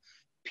about.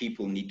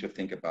 People need to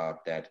think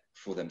about that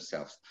for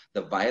themselves.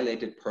 The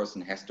violated person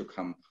has to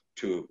come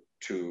to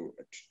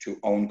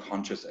own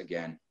conscious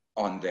again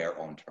on their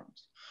own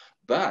terms.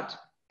 But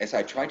as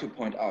I try to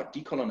point out,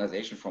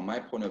 decolonization from my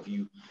point of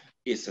view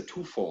is a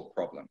twofold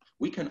problem.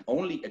 We can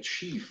only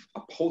achieve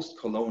a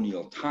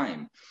post-colonial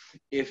time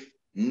if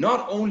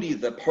not only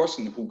the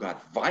person who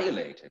got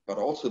violated, but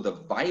also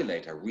the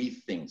violator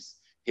rethinks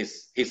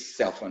his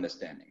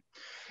self-understanding.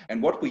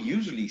 And what we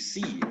usually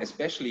see,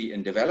 especially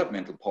in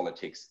developmental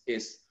politics,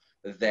 is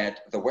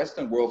that the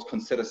Western world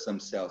considers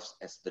themselves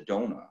as the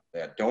donor.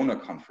 There are donor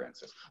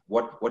conferences.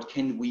 What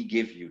can we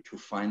give you to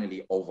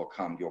finally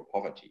overcome your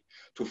poverty,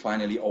 to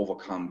finally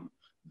overcome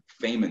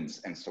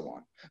famines and so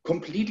on?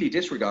 Completely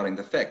disregarding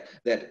the fact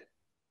that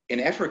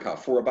in Africa,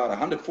 for about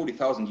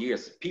 140,000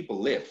 years,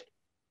 people lived,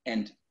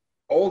 and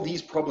all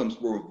these problems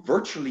were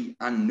virtually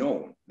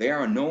unknown. They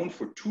are known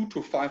for 200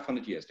 to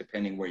 500 years,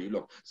 depending where you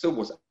look. So it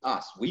was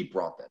us, we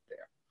brought that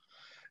there.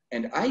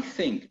 And I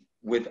think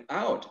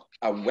without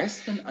a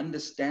Western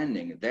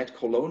understanding that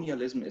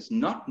colonialism is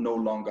no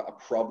longer a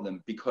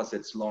problem because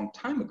it's a long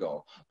time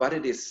ago, but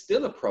it is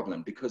still a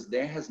problem because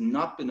there has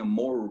not been a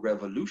moral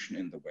revolution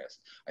in the West.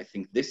 I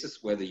think this is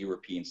where the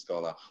European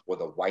scholar or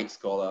the white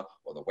scholar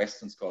or the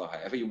Western scholar,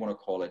 however you want to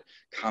call it,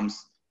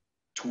 comes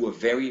to a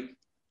very,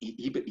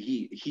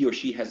 he or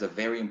she has a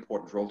very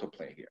important role to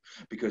play here,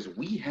 because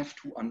we have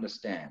to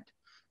understand,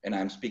 and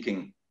I'm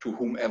speaking to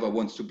whomever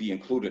wants to be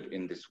included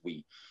in this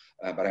we,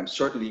 but I'm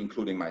certainly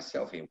including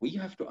myself here. We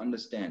have to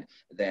understand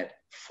that,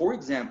 for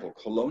example,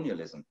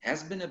 colonialism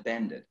has been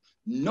abandoned,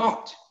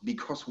 not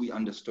because we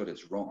understood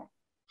it's wrong,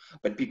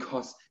 but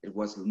because it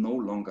was no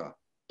longer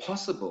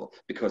possible,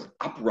 because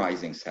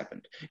uprisings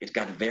happened. It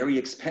got very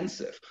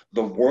expensive.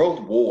 The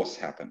world wars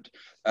happened.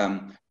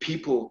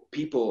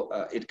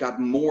 It got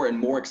more and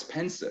more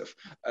expensive.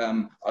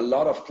 A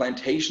lot of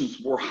plantations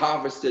were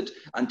harvested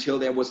until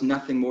there was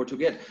nothing more to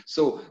get.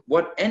 So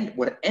what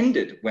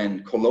ended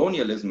when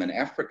colonialism in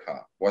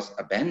Africa was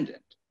abandoned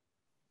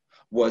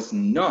was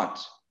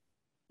not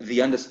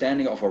the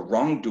understanding of a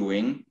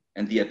wrongdoing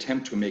and the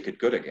attempt to make it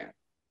good again.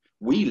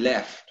 We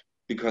left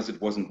because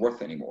it wasn't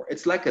worth anymore.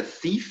 It's like a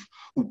thief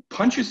who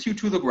punches you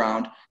to the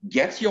ground,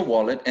 gets your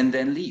wallet, and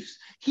then leaves.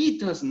 He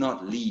does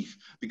not leave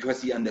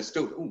because he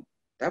understood, oh,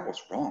 that was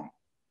wrong.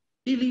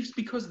 He leaves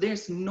because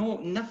there's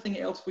nothing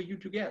else for you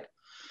to get.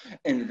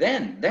 And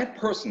then that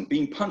person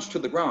being punched to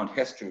the ground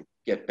has to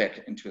get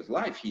back into his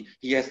life.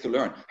 He has to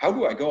learn, how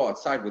do I go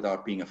outside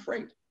without being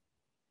afraid?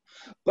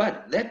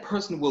 But that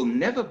person will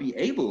never be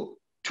able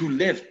to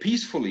live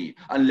peacefully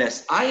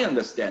unless I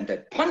understand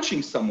that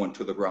punching someone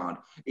to the ground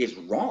is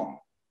wrong,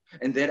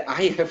 and that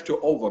I have to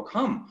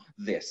overcome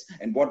this.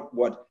 And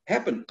what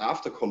happened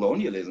after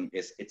colonialism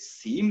is it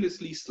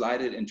seamlessly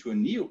slided into a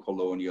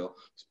neo-colonial,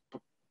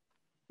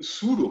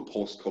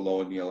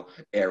 pseudo-post-colonial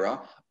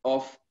era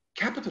of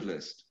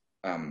capitalist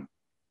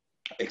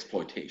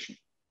exploitation,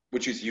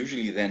 which is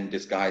usually then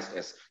disguised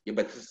as, yeah,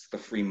 but this is the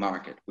free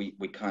market.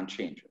 We can't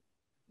change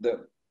it.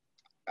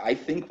 I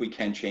think we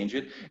can change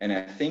it, and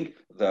I think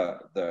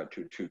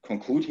to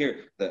conclude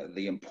here,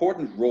 the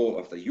important role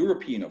of the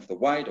European, of the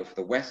white, of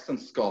the Western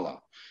scholar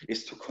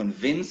is to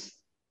convince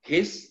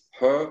his,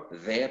 her,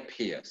 their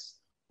peers.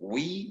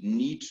 We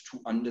need to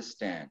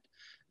understand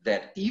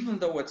that even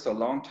though it's a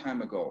long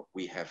time ago,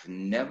 we have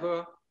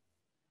never,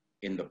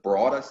 in the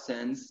broader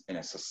sense, in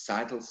a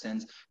societal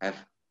sense,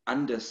 have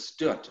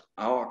understood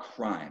our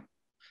crime,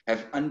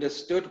 have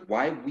understood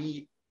why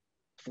we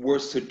were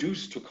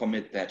seduced to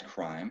commit that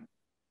crime.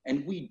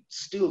 And we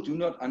still do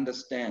not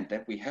understand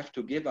that we have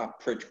to give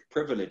up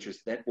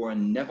privileges that were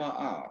never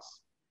ours.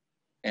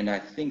 And I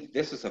think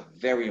this is a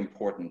very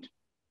important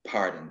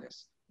part in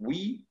this.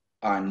 We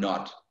are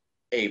not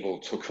able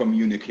to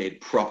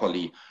communicate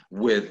properly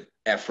with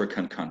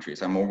African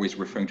countries. I'm always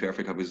referring to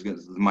Africa because this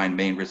is my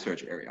main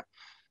research area.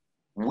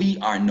 We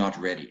are not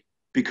ready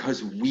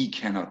because we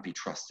cannot be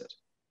trusted.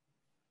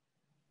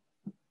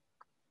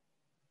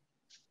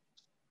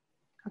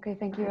 Okay,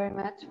 thank you very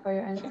much for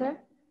your answer.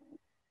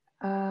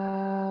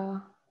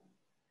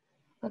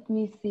 Let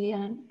me see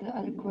the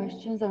other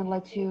questions. I'd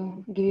like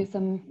to give you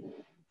some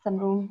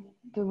room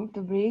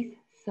to breathe.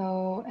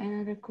 So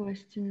another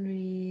question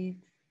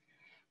reads,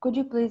 could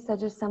you please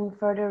suggest some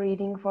further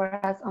reading for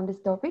us on this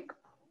topic?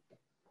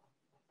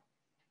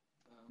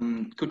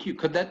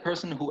 Could that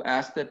person who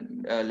asked that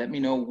let me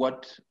know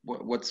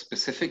what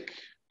specific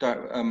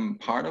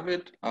part of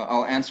it?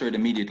 I'll answer it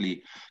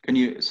immediately.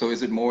 So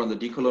is it more on the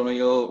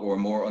decolonial or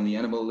more on the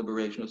animal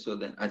liberation? So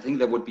then I think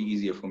that would be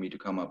easier for me to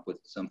come up with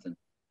something.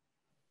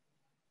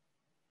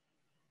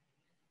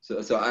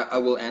 So I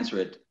will answer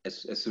it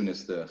as soon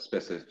as the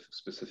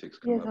specifics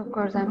come up. Yes, of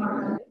course.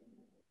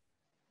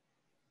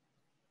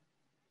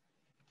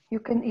 You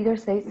can either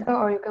say so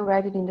or you can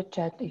write it in the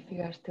chat if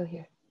you are still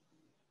here.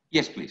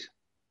 Yes, please.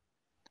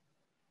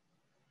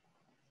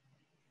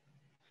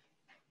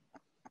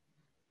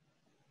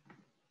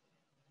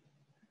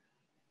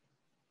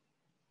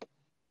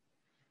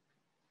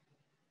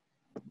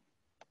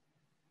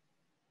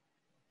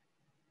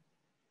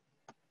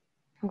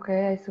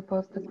 Okay, I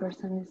suppose the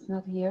person is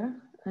not here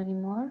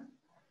anymore.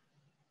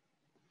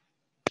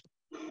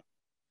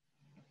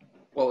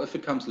 Well, if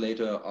it comes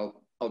later,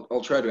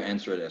 I'll try to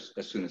answer it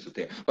as soon as it's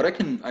there.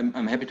 But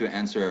I'm happy to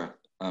answer.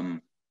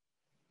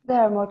 There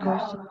are more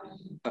questions.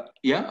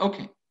 Yeah.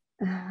 Okay.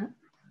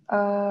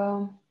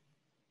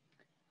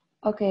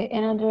 Okay.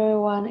 Another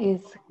one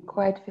is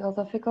quite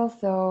philosophical.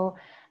 So,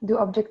 do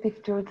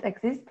objective truths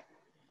exist?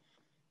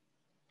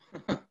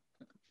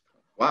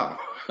 Wow.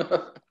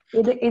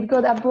 It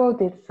got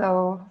upvoted,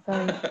 so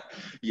sorry.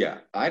 Yeah,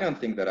 I don't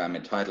think that I'm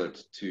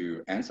entitled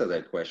to answer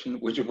that question,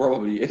 which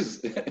probably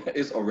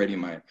is already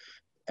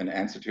an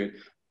answer to it.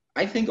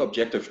 I think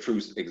objective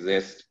truths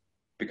exist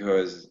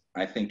because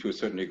I think to a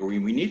certain degree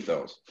we need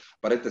those.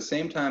 But at the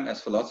same time, as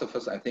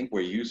philosophers, I think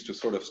we're used to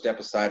sort of step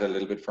aside a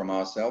little bit from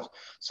ourselves.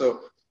 So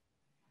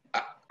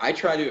I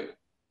try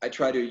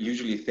to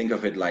usually think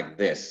of it like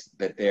this,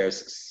 that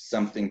there's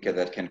something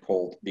that can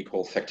be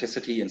called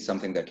facticity and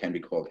something that can be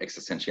called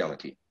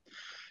existentiality.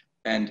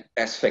 And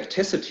as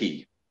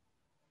facticity,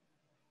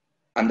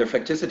 under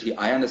facticity,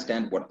 I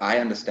understand what I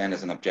understand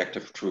as an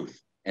objective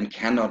truth and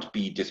cannot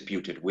be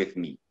disputed with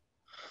me.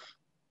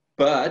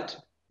 But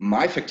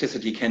my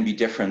facticity can be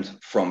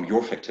different from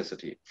your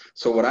facticity.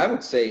 So what I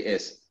would say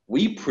is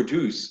we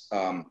produce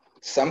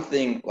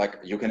something like,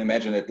 you can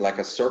imagine it like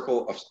a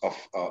circle of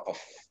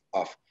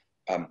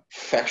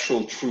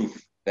factual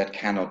truth that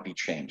cannot be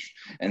changed,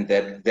 and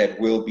that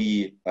will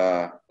be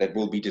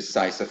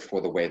decisive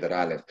for the way that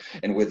I live.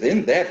 And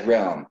within that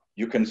realm,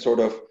 you can sort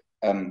of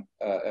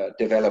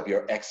develop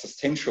your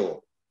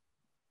existential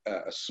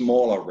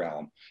smaller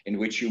realm in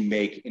which you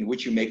make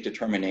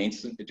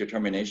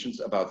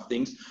determinations about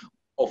things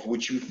of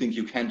which you think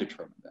you can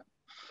determine them.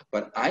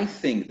 But I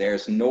think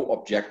there's no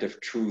objective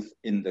truth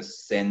in the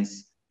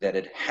sense that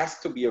it has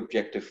to be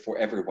objective for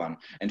everyone,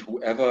 and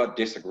whoever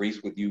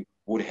disagrees with you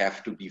would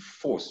have to be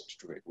forced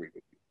to agree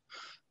with you.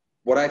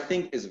 What I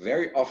think is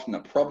very often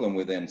a problem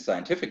within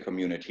scientific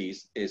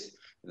communities is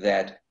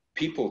that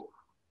people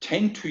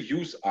tend to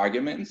use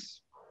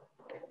arguments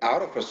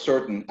out of a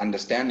certain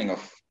understanding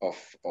of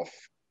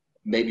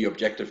maybe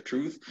objective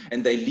truth,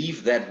 and they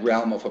leave that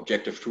realm of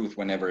objective truth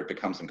whenever it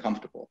becomes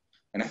uncomfortable.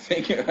 And I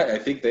think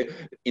that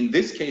in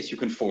this case, you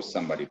can force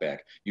somebody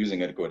back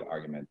using a good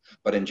argument.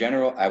 But in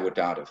general, I would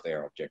doubt if they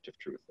are objective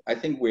truth. I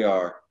think we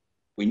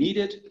need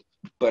it,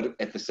 but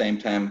at the same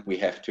time, we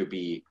have to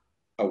be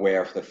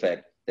aware of the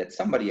fact that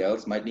somebody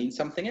else might need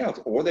something else,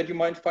 or that you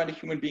might find a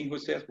human being who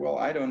says, well,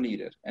 I don't need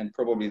it. And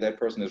probably that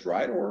person is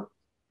right, or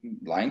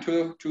lying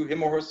to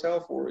him or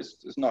herself, or is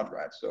not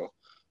right. So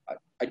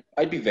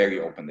I'd be very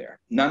open there.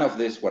 None of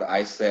this, what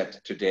I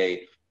said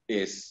today,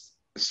 is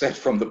said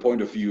from the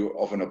point of view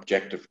of an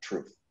objective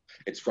truth.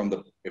 It's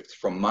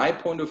from my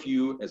point of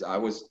view, as I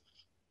was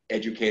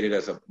educated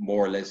as a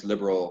more or less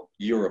liberal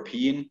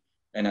European,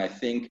 and I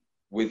think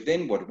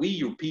within what we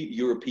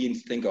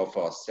Europeans think of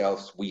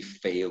ourselves, we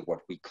fail what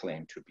we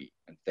claim to be.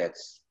 And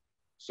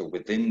so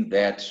within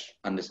that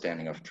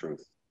understanding of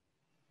truth,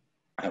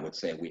 I would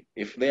say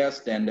if there are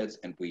standards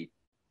and we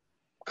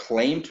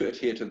claim to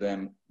adhere to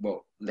them,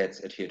 well,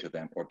 let's adhere to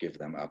them or give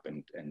them up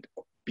and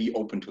be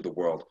open to the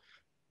world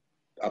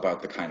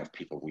about the kind of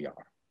people we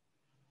are.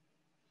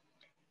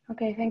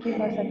 Okay, thank you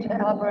for such an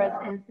elaborate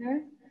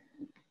answer.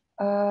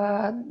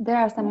 There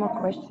are some more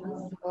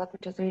questions, so let me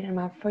just read them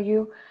out for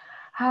you.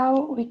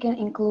 How we can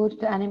include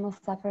the animal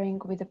suffering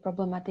with the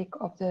problematic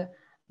of the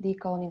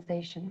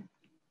decolonization?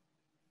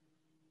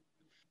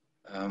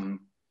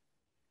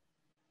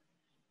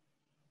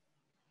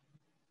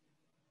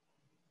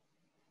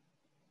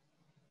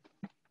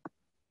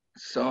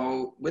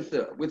 So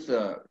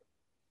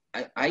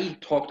I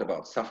talked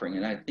about suffering,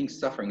 and I think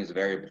suffering is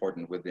very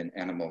important within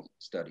animal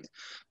studies,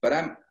 but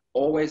I'm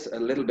always a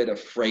little bit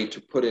afraid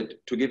to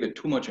give it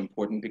too much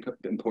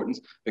importance,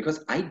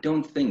 because I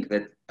don't think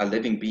that a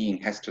living being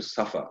has to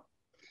suffer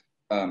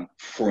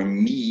for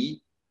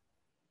me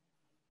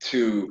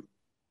to.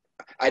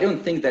 I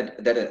don't think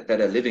that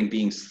a living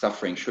being's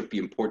suffering should be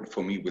important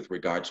for me with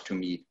regards to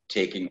me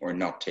taking or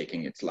not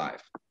taking its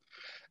life.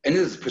 And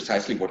this is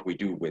precisely what we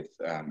do with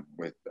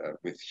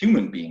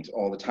human beings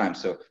all the time.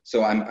 So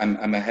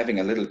I'm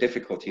having a little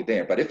difficulty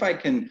there. But if I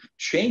can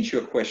change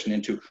your question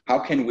into how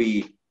can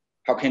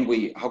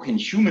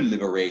human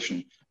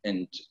liberation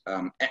and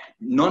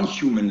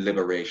non-human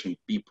liberation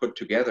be put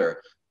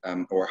together,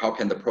 or how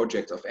can the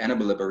projects of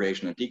animal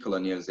liberation and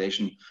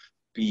decolonization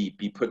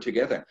be put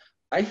together?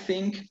 I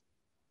think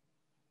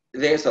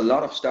there's a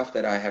lot of stuff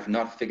that I have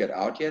not figured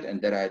out yet, and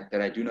that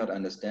I do not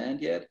understand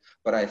yet.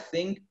 But I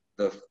think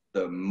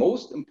the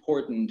most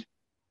important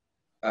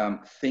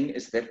thing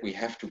is that we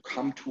have to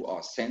come to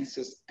our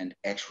senses and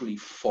actually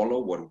follow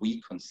what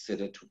we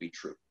consider to be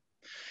true.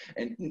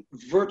 And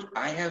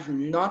I have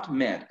not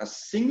met a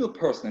single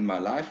person in my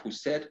life who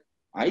said,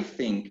 I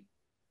think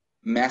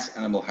mass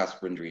animal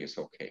husbandry is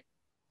okay.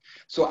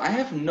 So I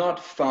have not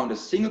found a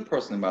single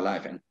person in my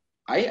life, and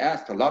I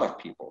asked a lot of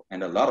people,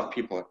 and a lot of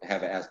people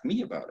have asked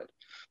me about it,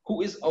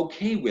 who is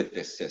okay with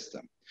this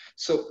system.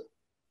 So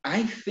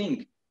I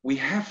think we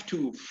have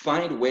to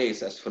find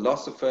ways as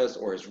philosophers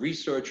or as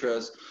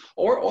researchers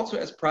or also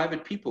as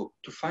private people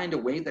to find a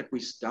way that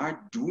we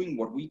start doing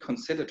what we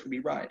consider to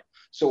be right.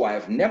 So I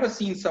have never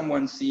seen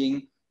someone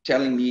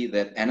telling me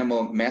that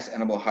mass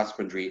animal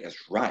husbandry is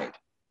right.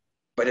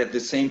 But at the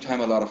same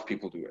time, a lot of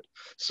people do it.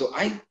 So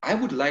I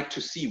would like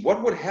to see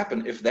what would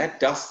happen if that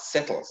dust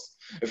settles.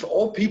 If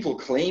all people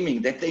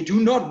claiming that they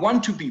do not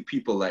want to be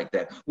people like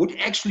that would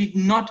actually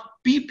not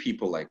be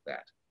people like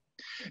that.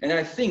 And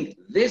I think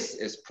this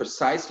is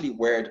precisely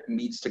where it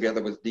meets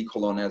together with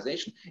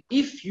decolonization.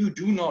 If you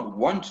do not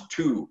want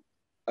to,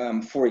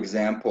 for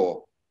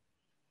example,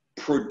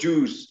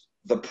 produce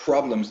the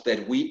problems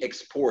that we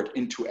export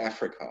into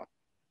Africa,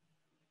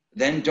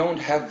 then don't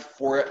have,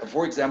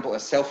 for example, a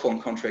cell phone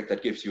contract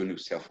that gives you a new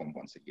cell phone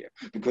once a year,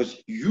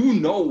 because you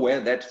know where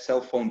that cell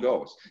phone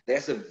goes.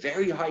 There's a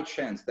very high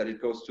chance that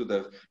it goes to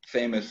the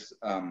famous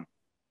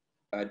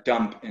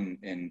dump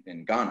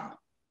in Ghana.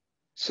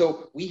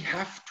 So we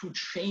have to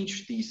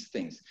change these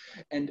things.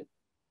 And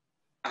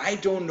I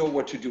don't know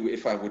what to do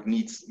if I would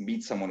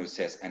meet someone who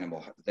says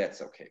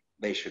that's okay,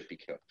 they should be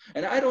killed.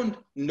 And I don't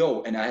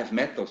know, and I have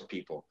met those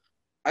people,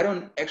 I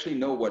don't actually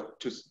know what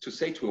to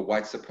say to a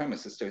white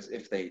supremacist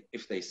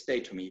if they say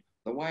to me,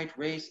 the white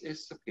race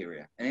is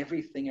superior and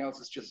everything else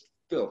is just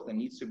filth and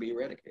needs to be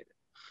eradicated.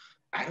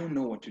 I don't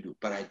know what to do,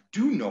 but I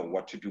do know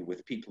what to do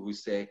with people who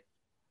say,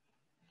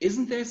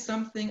 isn't there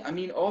something? I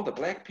mean, all the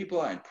black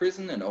people are in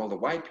prison and all the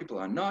white people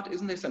are not.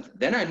 Isn't there something?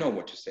 Then I know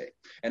what to say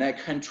and I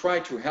can try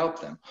to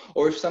help them.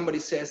 Or if somebody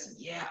says,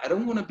 yeah, I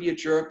don't want to be a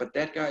jerk, but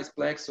that guy is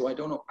black, so I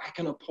don't know, I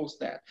can oppose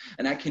that.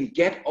 And I can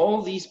get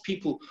all these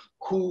people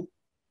who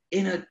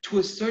to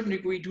a certain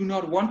degree do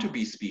not want to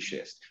be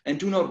speciesist and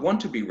do not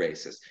want to be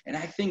racist. And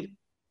I think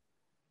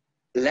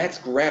let's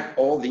grab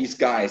all these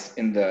guys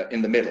in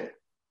the middle.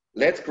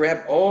 Let's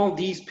grab all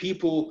these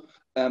people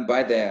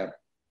by their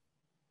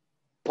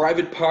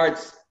private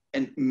parts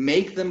and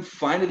make them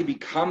finally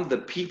become the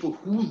people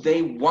who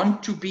they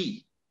want to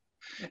be.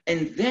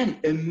 And then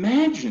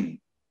imagine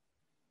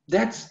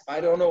that's,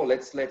 I don't know,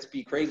 let's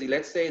be crazy.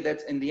 Let's say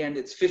that in the end,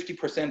 it's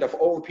 50% of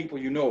all the people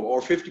you know,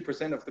 or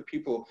 50% of the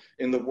people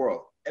in the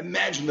world.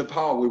 Imagine the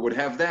power we would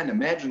have then.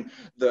 Imagine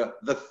the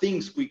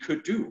things we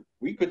could do.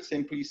 We could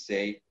simply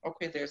say,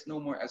 okay, there's no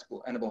more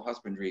animal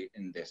husbandry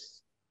in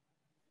this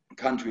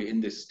country, in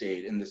this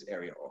state, in this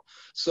area.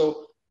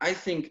 So I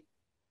think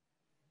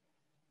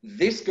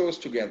this goes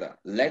together.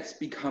 Let's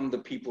become the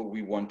people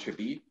we want to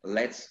be.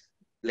 Let's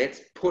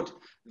put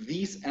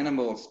these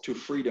animals to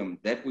freedom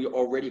that we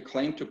already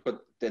claim to put,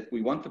 that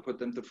we want to put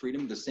them to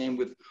freedom. The same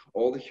with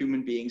all the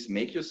human beings.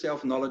 Make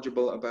yourself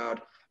knowledgeable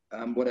about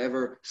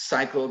whatever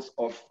cycles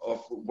of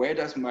where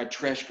does my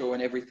trash go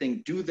and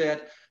everything. Do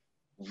that.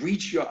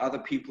 Reach your other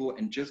people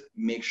and just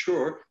make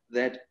sure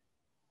that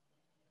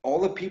all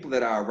the people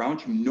that are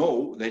around you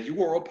know that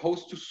you are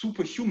opposed to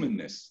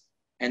superhumanness,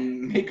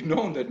 and make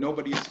known that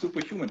nobody is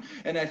superhuman.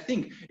 And I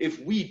think if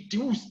we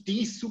do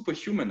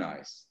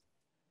de-superhumanize,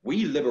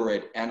 we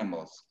liberate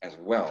animals as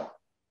well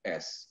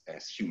as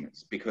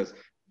humans, because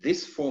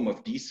this form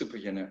of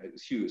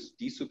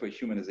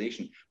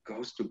desuperhumanization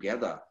goes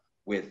together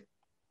with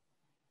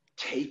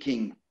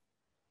taking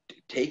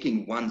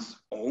one's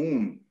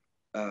own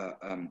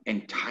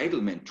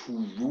entitlement to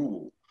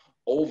rule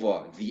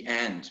over the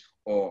end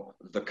or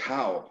the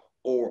cow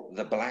or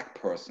the black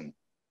person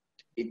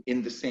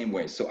in the same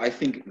way. So I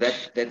think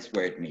that's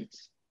where it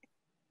meets.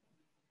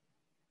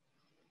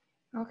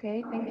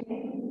 Okay, thank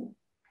you.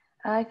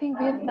 I think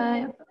we have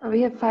time.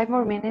 We have 5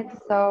 more minutes,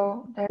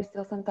 so there is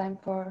still some time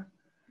for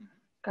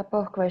a couple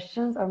of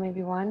questions, or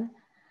maybe one.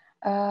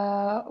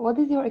 What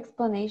is your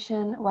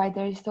explanation why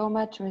there is so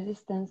much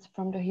resistance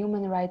from the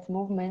human rights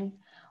movement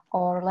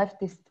or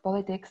leftist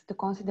politics to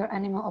consider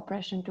animal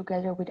oppression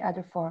together with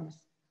other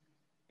forms?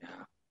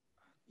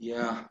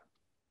 Yeah,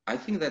 I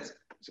think that's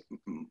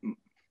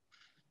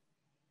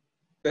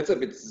a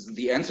bit,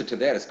 the answer to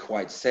that is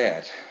quite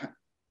sad.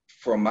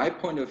 From my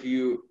point of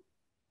view,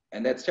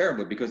 and that's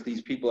terrible because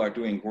these people are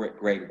doing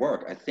great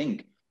work. I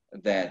think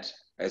that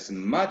as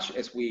much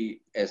as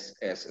we, as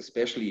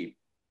especially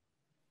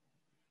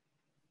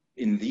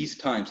in these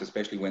times,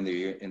 especially when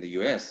they're in the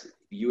US,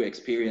 you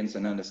experience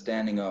an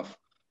understanding of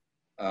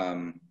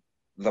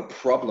the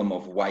problem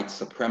of white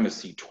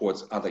supremacy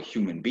towards other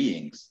human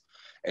beings.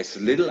 As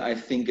little, I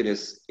think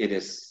there's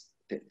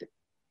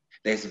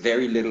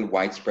very little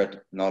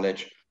widespread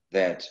knowledge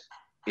that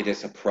it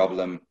is a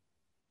problem,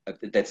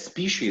 that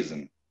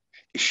speciesism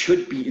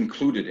should be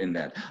included in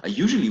that.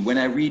 Usually when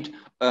I read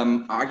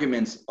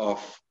arguments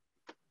of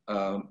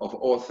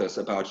authors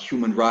about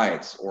human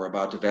rights or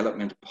about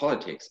development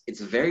politics,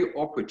 it's very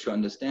awkward to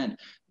understand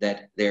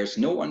that there's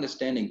no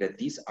understanding that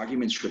these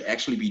arguments should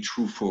actually be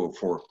true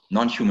for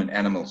non-human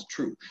animals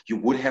too. You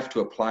would have to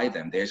apply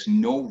them. There's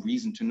no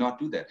reason to not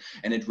do that.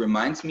 And it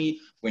reminds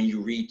me when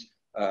you read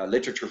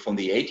literature from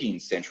the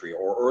 18th century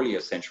or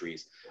earlier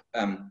centuries,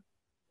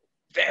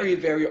 very,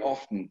 very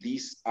often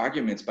these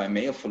arguments by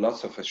male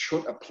philosophers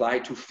should apply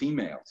to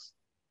females,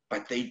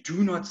 but they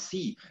do not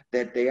see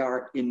that they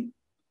are in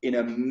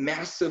a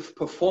massive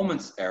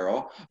performance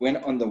error when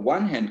on the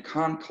one hand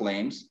Kant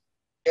claims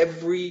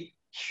every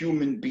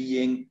human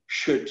being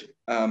should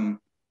come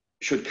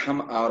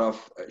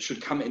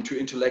into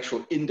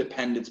intellectual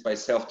independence by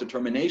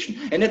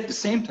self-determination, and at the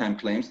same time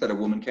claims that a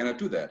woman cannot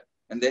do that,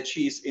 and that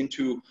she's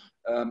into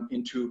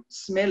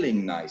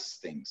smelling nice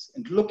things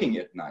and looking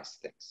at nice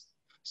things.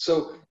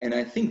 So, and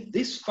I think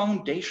this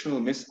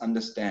foundational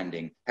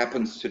misunderstanding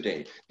happens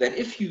today, that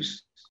if you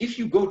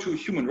go to a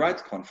human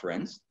rights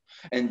conference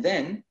and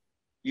then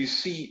you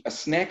see a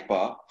snack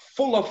bar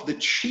full of the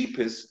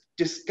cheapest,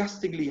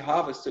 disgustingly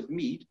harvested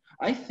meat,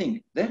 I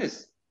think that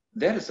is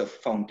a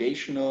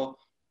foundational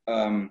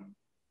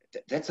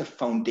that's a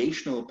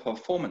foundational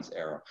performance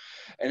error.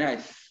 And I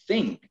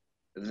think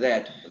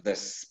that the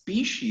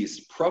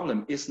species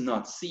problem is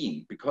not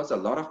seen because a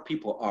lot of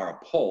people are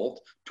appalled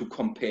to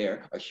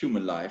compare a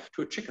human life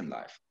to a chicken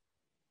life.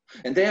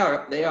 And they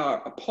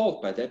are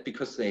appalled by that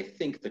because they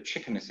think the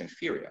chicken is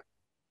inferior.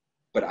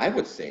 But I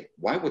would say,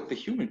 why would the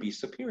human be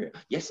superior?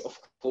 Yes, of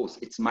course,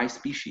 it's my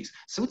species.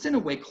 So it's in a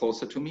way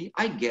closer to me.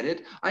 I get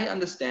it. I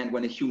understand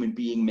when a human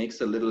being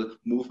makes a little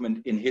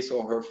movement in his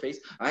or her face.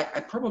 I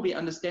probably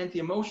understand the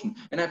emotion.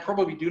 And I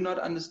probably do not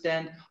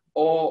understand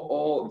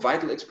all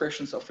vital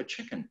expressions of a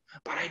chicken.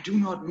 But I do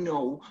not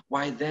know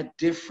why that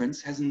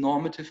difference has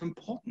normative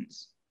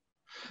importance.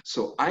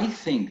 So I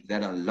think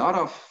that a lot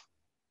of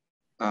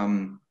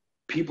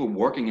people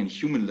working in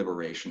human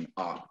liberation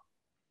are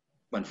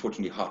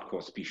unfortunately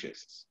hardcore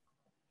speciesists.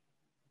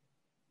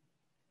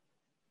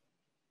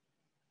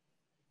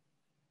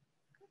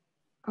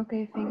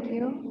 Okay, thank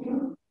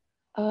you.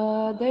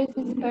 There is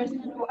this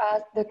person who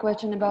asked the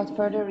question about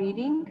further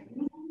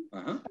reading.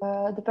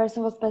 The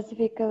person was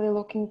specifically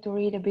looking to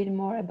read a bit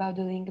more about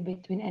the link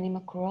between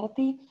animal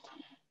cruelty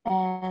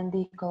and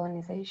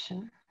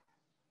decolonization.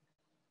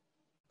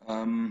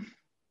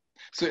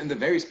 So in the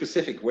very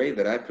specific way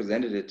that I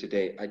presented it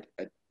today,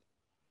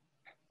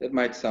 that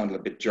might sound a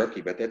bit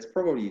jerky, but that's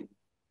probably,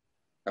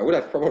 I would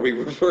have probably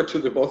referred to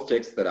the both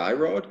texts that I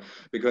wrote,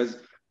 because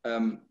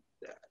I'm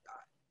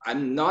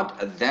not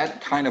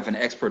that kind of an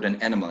expert in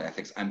animal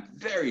ethics. I'm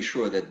very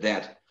sure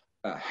that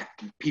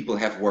people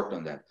have worked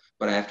on that,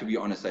 but I have to be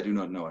honest, I do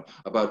not know it.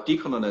 About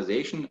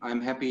decolonization, I'm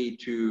happy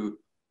to,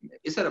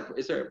 is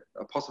there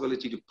a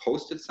possibility to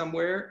post it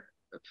somewhere?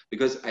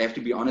 Because I have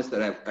to be honest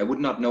that I would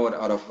not know it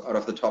out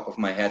of the top of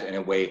my head in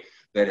a way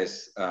that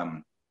is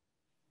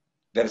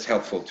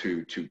helpful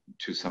to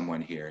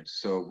someone here.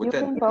 So would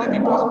that be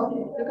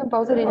possible? You can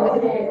post it in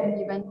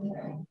the event.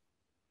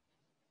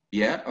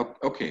 Yeah.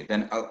 Okay.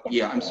 Then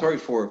I'm sorry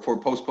for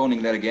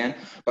postponing that again,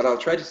 but I'll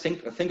try to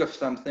think of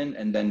something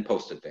and then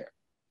post it there.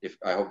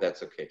 I hope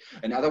that's okay.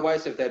 And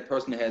otherwise, if that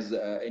person has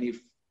any,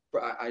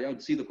 I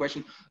don't see the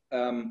question.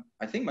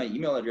 I think my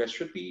email address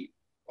should be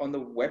on the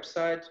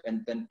website,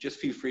 and then just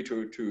feel free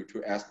to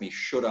ask me,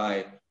 should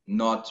I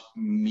not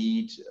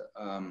meet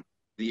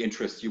the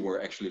interest you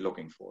were actually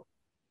looking for?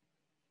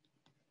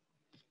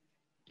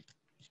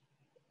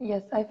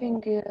 Yes, I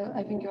think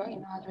your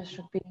email address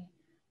should be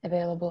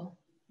available.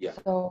 Yeah.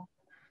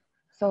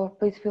 So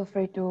please feel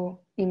free to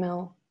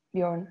email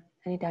Björn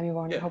anytime you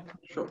want. Yeah,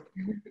 hopefully. sure.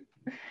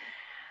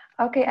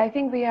 Okay, I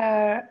think we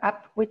are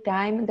up with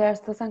time. There are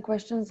still some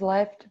questions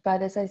left,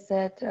 but as I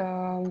said,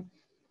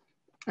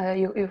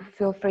 you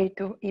feel free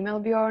to email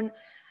Björn.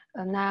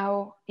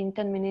 Now in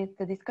 10 minutes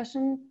the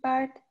discussion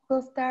part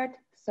will start,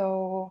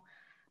 so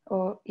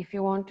if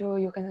you want to,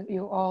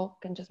 you all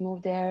can just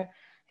move there.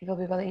 It will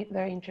be very,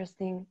 very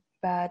interesting.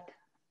 But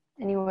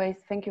anyways,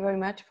 thank you very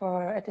much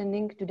for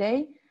attending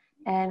today,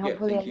 and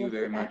hopefully thank you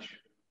very much.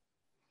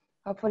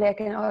 Hopefully I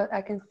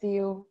can see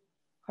you,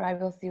 or I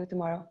will see you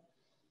tomorrow.